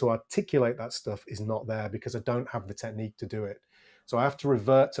right hand to articulate that stuff is not there because I don't have the technique to do it. So I have to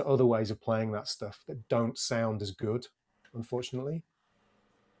revert to other ways of playing that stuff that don't sound as good, unfortunately,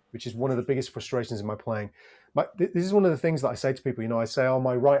 which is one of the biggest frustrations in my playing. This is one of the things that I say to people. I say, oh,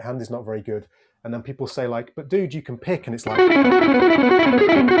 my right hand is not very good. And then people say like, but dude, you can pick. And it's like,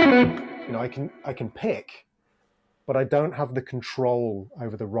 I can pick, but I don't have the control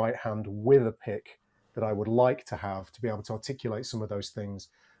over the right hand with a pick that I would like to have to be able to articulate some of those things,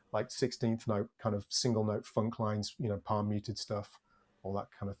 like 16th note kind of single note funk lines, palm muted stuff, all that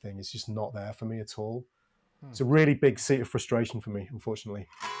kind of thing is just not there for me at all. Hmm. It's a really big seat of frustration for me, unfortunately.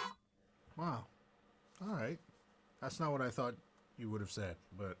 Wow. All right. That's not what I thought you would have said,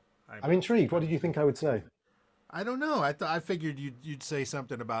 but I'm intrigued. I What did you think I would say? I don't know. I figured you'd say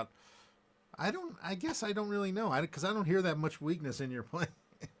something about. I don't. I guess I don't really know. Because I don't hear that much weakness in your playing.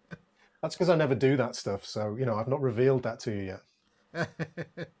 That's because I never do that stuff. So, I've not revealed that to you yet.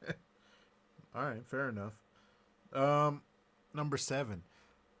 All right. Fair enough. Um, Number 7.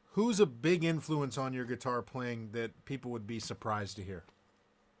 Who's a big influence on your guitar playing that people would be surprised to hear?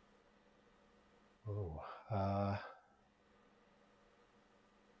 Oh,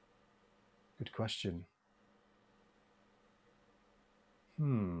 good question.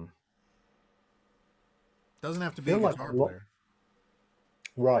 Hmm. Doesn't have I to be a feel like guitar a lot. player.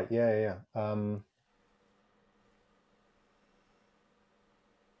 Right. Yeah. Yeah.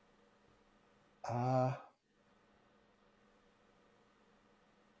 Uh,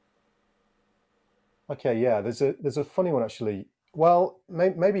 okay. Yeah. There's a funny one actually. Well,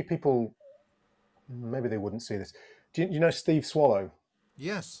 maybe people maybe they wouldn't see this. Do you know Steve Swallow?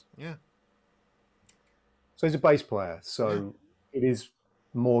 Yes. Yeah. So he's a bass player. Yeah. So it is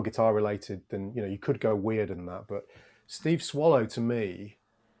more guitar related than you could go weird than that. But Steve Swallow to me,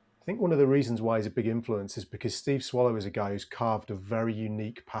 I think one of the reasons why he's a big influence is because Steve Swallow is a guy who's carved a very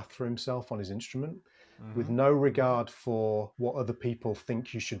unique path for himself on his instrument with Mm-hmm. no regard for what other people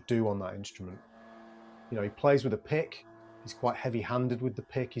think you should do on that instrument. He plays with a pick. He's quite heavy handed with the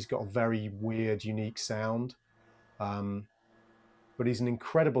pick. He's got a very weird, unique sound. Um, but he's an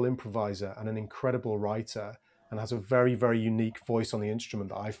incredible improviser and an incredible writer and has a very, very unique voice on the instrument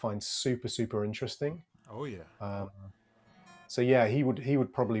that I find super, super interesting. Oh yeah. Um, So yeah, he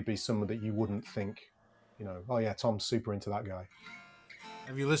would probably be someone that you wouldn't think, oh yeah, Tom's super into that guy.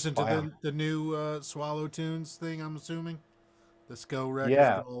 Have you listened But to I am. the new Swallow Tunes thing? I'm assuming the Sco record,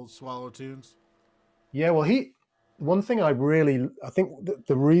 Yeah, the old Swallow Tunes. yeah. Well, one thing I think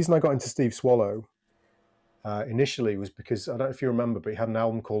the reason I got into Steve Swallow initially was because I don't know if you remember, but he had an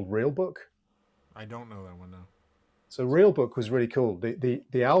album called Real Book. I don't know that one though. So Real Book was really cool.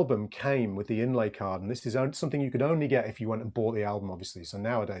 The album came with the inlay card, and this is something you could only get if you went and bought the album, obviously. So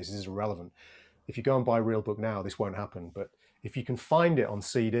nowadays this is irrelevant. If you go and buy Real Book now, this won't happen. But if you can find it on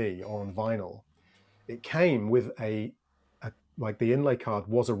CD or on vinyl, it came with like the inlay card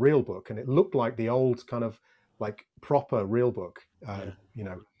was a real book, and it looked like the old kind of like proper real book,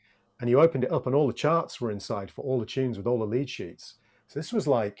 Yeah. and you opened it up and all the charts were inside for all the tunes with all the lead sheets. So this was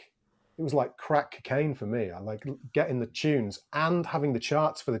like, it was like crack cocaine for me. I like getting the tunes and having the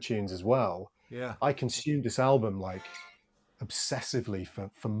charts for the tunes as well. Yeah. I consumed this album like obsessively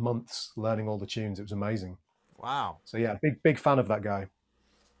for months, learning all the tunes. It was amazing. Wow. So yeah, big fan of that guy.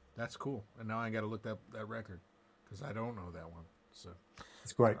 That's cool. And now I got to look up that record because I don't know that one. So,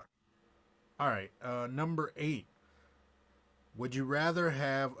 It's great. all right. Number 8. Would you rather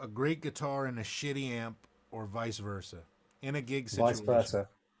have a great guitar and a shitty amp, or vice versa, in a gig Vice situation? versa.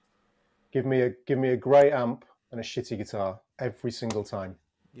 Give me a great amp and a shitty guitar every single time.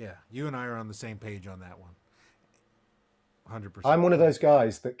 Yeah, you and I are on the same page on that one. 100%. I'm one of those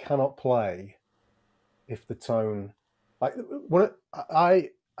guys that cannot play if the tone, like when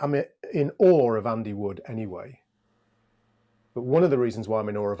I'm in awe of Andy Wood anyway. But one of the reasons why I'm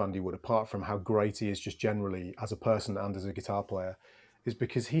in awe of Andy Wood, apart from how great he is just generally as a person and as a guitar player, is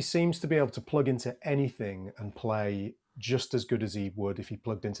because he seems to be able to plug into anything and play just as good as he would if he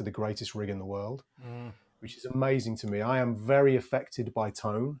plugged into the greatest rig in the world, Mm, which is amazing to me. I am very affected by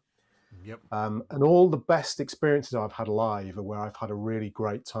tone. yep. And all the best experiences I've had live are where I've had a really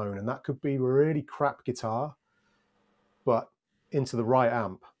great tone. And that could be really crap guitar, but into the right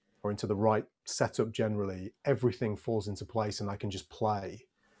amp or into the right setup generally, everything falls into place and I can just play.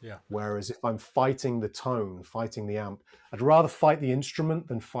 Yeah. Whereas if I'm fighting the tone, fighting the amp, I'd rather fight the instrument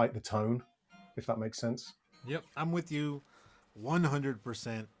than fight the tone, if that makes sense. Yep. I'm with you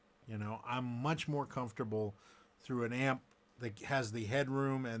 100%. I'm much more comfortable through an amp that has the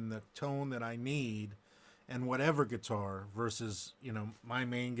headroom and the tone that I need and whatever guitar versus, my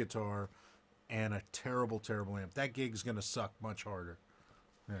main guitar and a terrible, terrible amp. That gig's going to suck much harder.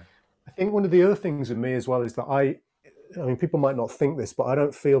 Yeah. I think one of the other things with me as well is that I mean, people might not think this, but I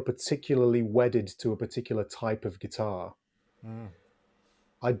don't feel particularly wedded to a particular type of guitar. Mm,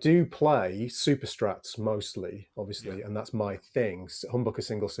 I do play super strats mostly, yeah. obviously, and that's my thing, humbucker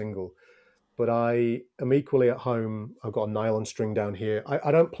single single. But I am equally at home. I've got a nylon string down here.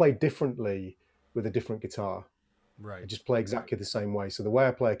 I don't play differently with a different guitar. I Right. just play exactly the same way. So the way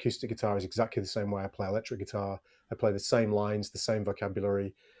I play acoustic guitar is exactly the same way I play electric guitar. I play the same lines, the same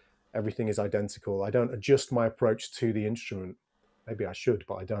vocabulary. Everything is identical. I don't adjust my approach to the instrument. Maybe I should,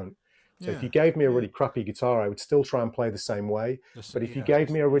 but I don't. So if Yeah. you gave me a really crappy guitar, I would still try and play the same way. Just But if you yeah. gave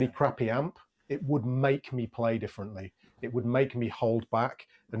me a really crappy amp, it would make me play differently. It would make me hold back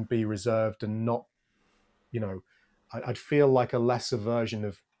and be reserved and not, you know, I'd feel like a lesser version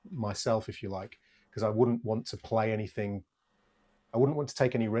of myself, if you like, because I wouldn't want to play anything. I wouldn't want to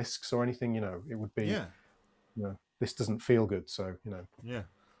take any risks or anything. It would be, Yeah. this doesn't feel good. So. Yeah.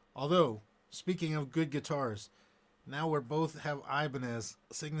 Although, speaking of good guitars, now we're both have Ibanez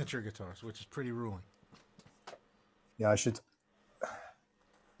signature guitars, which is pretty ruling. Yeah, I should.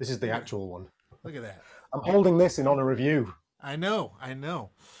 This is the Look at actual one. look at that. I'm holding this in honor of you. I know. I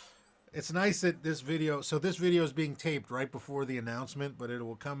know. It's nice that this video. So this video is being taped right before the announcement, but it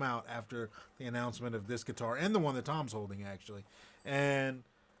will come out after the announcement of this guitar and the one that Tom's holding actually. And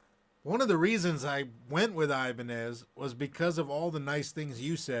one of the reasons I went with Ibanez was because of all the nice things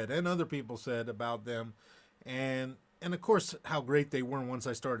you said and other people said about them, and of course how great they were once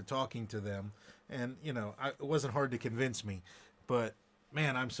I started talking to them. And it wasn't hard to convince me, but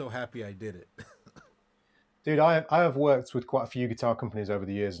man, I'm so happy I did it. Dude, I have worked with quite a few guitar companies over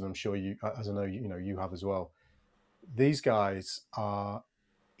the years, and I'm sure you, as I know, you have as well. These guys are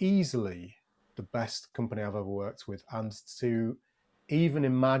easily the best company I've ever worked with, and to even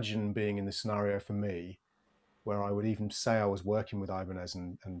imagine being in the scenario for me where I would even say I was working with Ibanez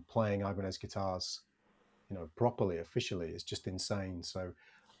and playing Ibanez guitars, properly, officially, is just insane. So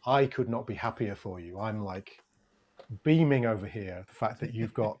I could not be happier for you. I'm like beaming over here. The fact that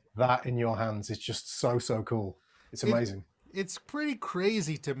you've got that in your hands is just so, so cool. It's it amazing. it's pretty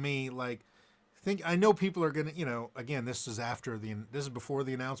crazy to me. Like, think I know people are gonna, again, this is before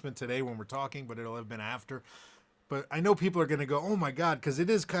the announcement today when we're talking, but it'll have been after. But I know people are gonna go, oh my god, because it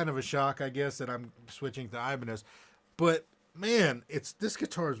is kind of a shock, I guess, that I'm switching to Ibanez. But man, this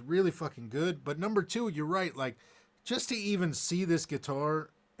guitar is really fucking good. But number two, you're right. Like, just to even see this guitar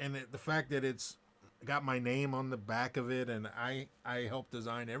and the fact that it's got my name on the back of it, and I helped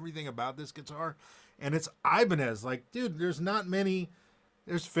design everything about this guitar, and it's Ibanez. Like, dude, there's not many.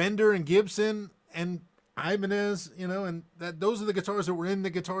 There's Fender and Gibson and Ibanez, and those are the guitars that were in the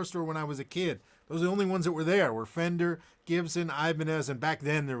guitar store when I was a kid. Those are the only ones that were there. Were Fender, Gibson, Ibanez, and back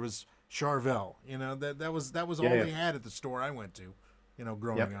then there was Charvel. That was Yeah, all yeah. they had at the store I went to,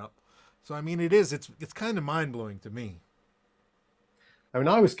 growing Yep. up. So I mean, it's kind of mind blowing to me. I mean,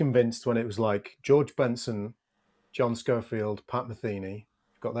 I was convinced when it was like George Benson, John Schofield, Pat Metheny.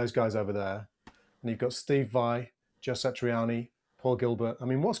 You've got those guys over there, and you've got Steve Vai, Joe Satriani, Paul Gilbert. I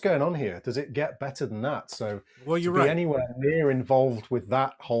mean, what's going on here? Does it get better than that? So Well, to you're be right. anywhere near involved with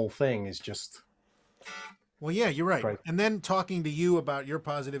that whole thing is just Well, yeah, you're right. great. And then talking to you about your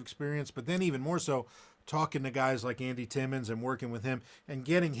positive experience, but then even more so, talking to guys like Andy Timmons and working with him and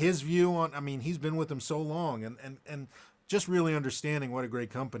getting his view on. I mean, he's been with them so long, and just really understanding what a great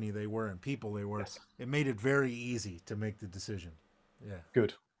company they were and people they were. Yes, It made it very easy to make the decision. Yeah,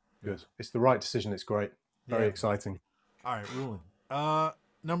 good, yeah, good. It's the right decision. It's great. Very yeah. exciting. All right, ruling.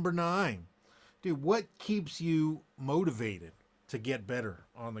 Number 9, dude. What keeps you motivated to get better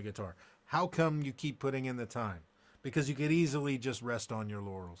on the guitar? How come you keep putting in the time? Because you could easily just rest on your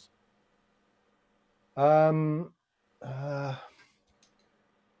laurels. Um, uh,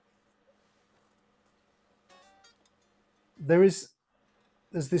 there's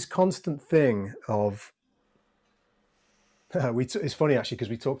this constant thing of it's funny actually because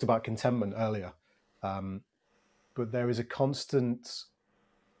we talked about contentment earlier, but there is a constant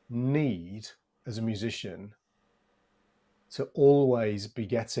need as a musician to always be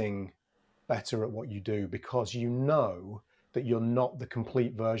getting better at what you do because you know that you're not the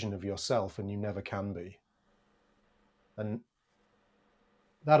complete version of yourself and you never can be. And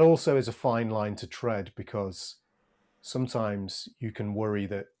that also is a fine line to tread because sometimes you can worry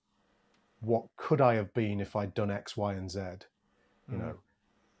that what could I have been if I'd done X, Y, and Z, you Mm-hmm.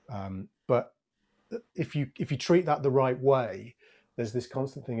 know. But if you treat that the right way, there's this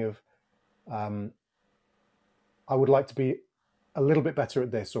constant thing of um, I would like to be a little bit better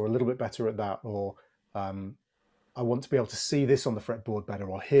at this or a little bit better at that, or I want to be able to see this on the fretboard better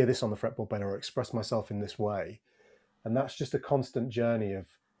or hear this on the fretboard better or express myself in this way. And that's just a constant journey of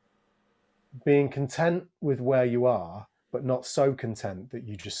being content with where you are, but not so content that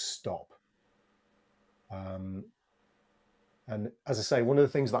you just stop. And as I say, one of the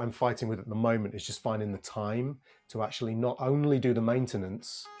things that I'm fighting with at the moment is just finding the time to actually not only do the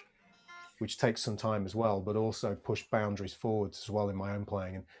maintenance, which takes some time as well, but also push boundaries forwards as well in my own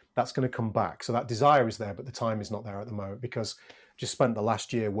playing. And that's going to come back. So that desire is there, but the time is not there at the moment because I just spent the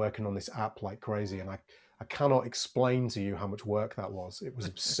last year working on this app like crazy. And I cannot explain to you how much work that was. It was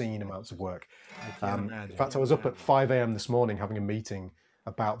obscene amounts of work. I can't In imagine. fact, I was up at 5 a.m. this morning having a meeting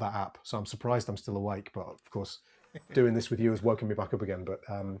about that app. So I'm surprised I'm still awake. But of course, doing this with you has woken me back up again. But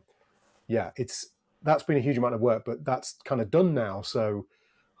yeah, that's been a huge amount of work, but that's kind of done now. So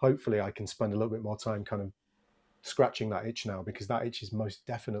hopefully I can spend a little bit more time kind of scratching that itch now, because that itch is most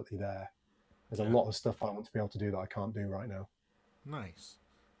definitely there. There's a Yeah. lot of stuff I want to be able to do that I can't do right now. Nice.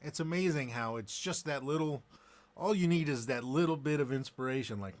 It's amazing how it's just that little, all you need is that little bit of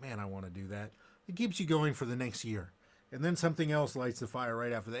inspiration. Like, man, I want to do that. It keeps you going for the next year. And then something else lights the fire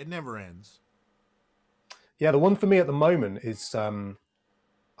right after that. It never ends. Yeah, the one for me at the moment is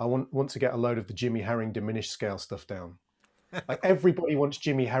I want to get a load of the Jimmy Herring diminished scale stuff down. Like everybody wants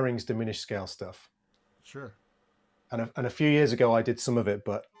Jimmy Herring's diminished scale stuff. Sure. And a few years ago I did some of it,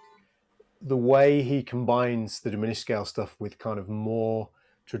 but the way he combines the diminished scale stuff with kind of more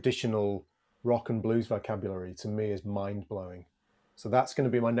traditional rock and blues vocabulary to me is mind blowing. So that's going to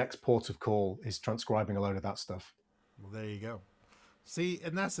be my next port of call, is transcribing a load of that stuff. Well, there you go. See,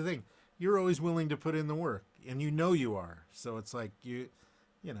 and that's the thing. You're always willing to put in the work, and you know you are. So it's like you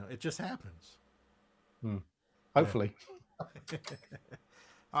know, it just happens. Yeah. Hopefully.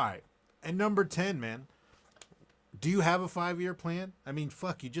 All right. And number 10, man. Do you have a 5-year plan? I mean,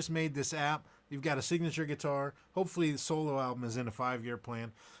 fuck, you just made this app. You've got a signature guitar. Hopefully the solo album is in a 5-year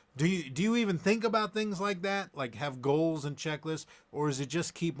plan. Do you even think about things like that? Like have goals and checklists, or is it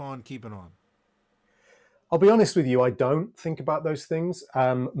just keep on keeping on? I'll be honest with you, I don't think about those things.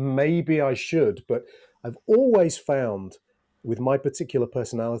 Maybe I should, but I've always found with my particular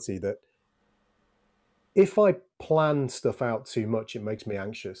personality that if I plan stuff out too much, it makes me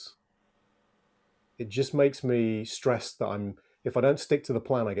anxious. It just makes me stressed that if I don't stick to the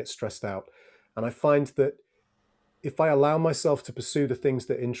plan, I get stressed out. And I find that if I allow myself to pursue the things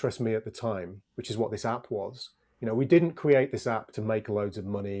that interest me at the time, which is what this app was, we didn't create this app to make loads of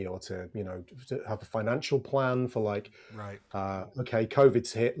money or to have a financial plan for like, Right. okay,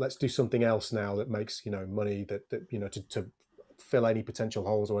 COVID's hit, let's do something else now that makes, money to fill any potential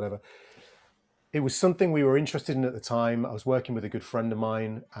holes or whatever. It was something we were interested in at the time. I was working with a good friend of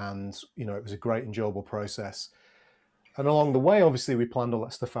mine, and it was a great, enjoyable process. And along the way, obviously, we planned all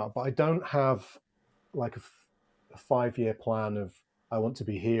that stuff out. But I don't have like a 5-year plan of I want to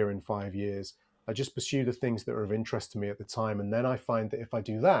be here in 5 years. I just pursue the things that are of interest to me at the time, and then I find that if I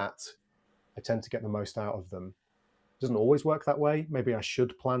do that, I tend to get the most out of them. It doesn't always work that way. Maybe I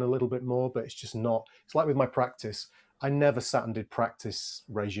should plan a little bit more, but it's just not. It's like with my practice. I never sat and did practice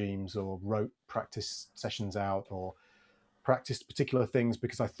regimes or wrote practice sessions out or practiced particular things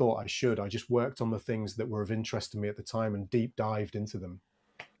because I thought I should. I just worked on the things that were of interest to me at the time and deep dived into them.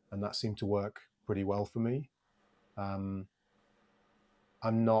 And that seemed to work pretty well for me. I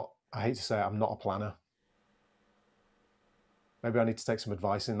hate to say it, I'm not a planner. Maybe I need to take some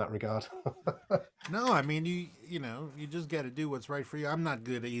advice in that regard. No, I mean you just got to do what's right for you. I'm not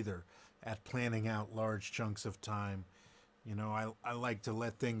good either at planning out large chunks of time. I like to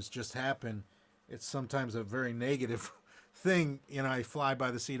let things just happen. It's sometimes a very negative thing. I fly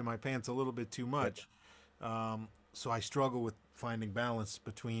by the seat of my pants a little bit too much. So I struggle with finding balance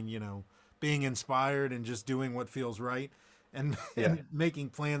between, being inspired and just doing what feels right and, Yeah. and making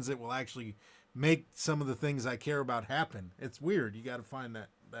plans that will actually make some of the things I care about happen. It's weird. You got to find that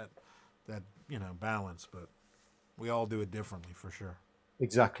balance, but we all do it differently for sure.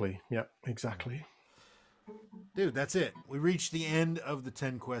 Exactly. Yeah, exactly. Dude, that's it. We reached the end of the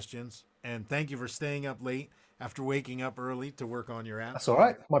 10 questions, and thank you for staying up late after waking up early to work on your app. That's all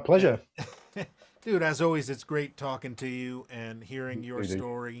right. My pleasure. Dude, as always, it's great talking to you and hearing your You do.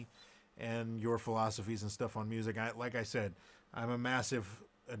 story and your philosophies and stuff on music. Like I said, I'm a massive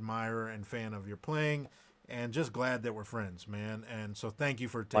admirer and fan of your playing, and just glad that we're friends, man. And so thank you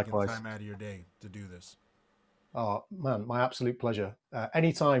for taking Likewise. time out of your day to do this. Oh, man, my absolute pleasure.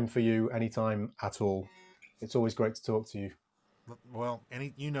 Anytime for you, anytime at all. It's always great to talk to you. Well,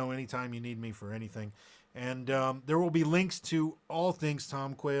 anytime you need me for anything. And there will be links to all things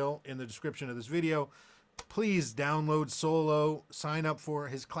Tom Quayle in the description of this video. Please download Solo, sign up for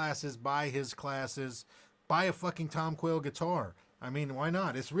his classes, buy his classes, buy a fucking Tom Quayle guitar. I mean, why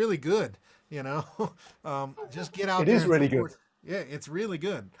not? It's really good, Just get out It there. is and really support. good. Yeah, it's really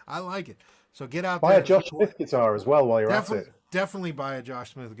good. I like it. So get out Buy there. a and Josh support. Smith guitar as well while you're at Definitely, it. definitely buy a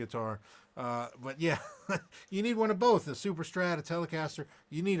Josh Smith guitar. But yeah, you need one of both, a Super Strat, a Telecaster.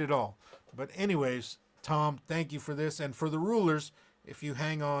 You need it all. But anyways, Tom, thank you for this. And for the rulers, If you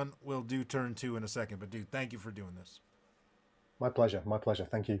hang on, we'll do turn two in a second. But dude, thank you for doing this. My pleasure. My pleasure.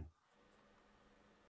 Thank you.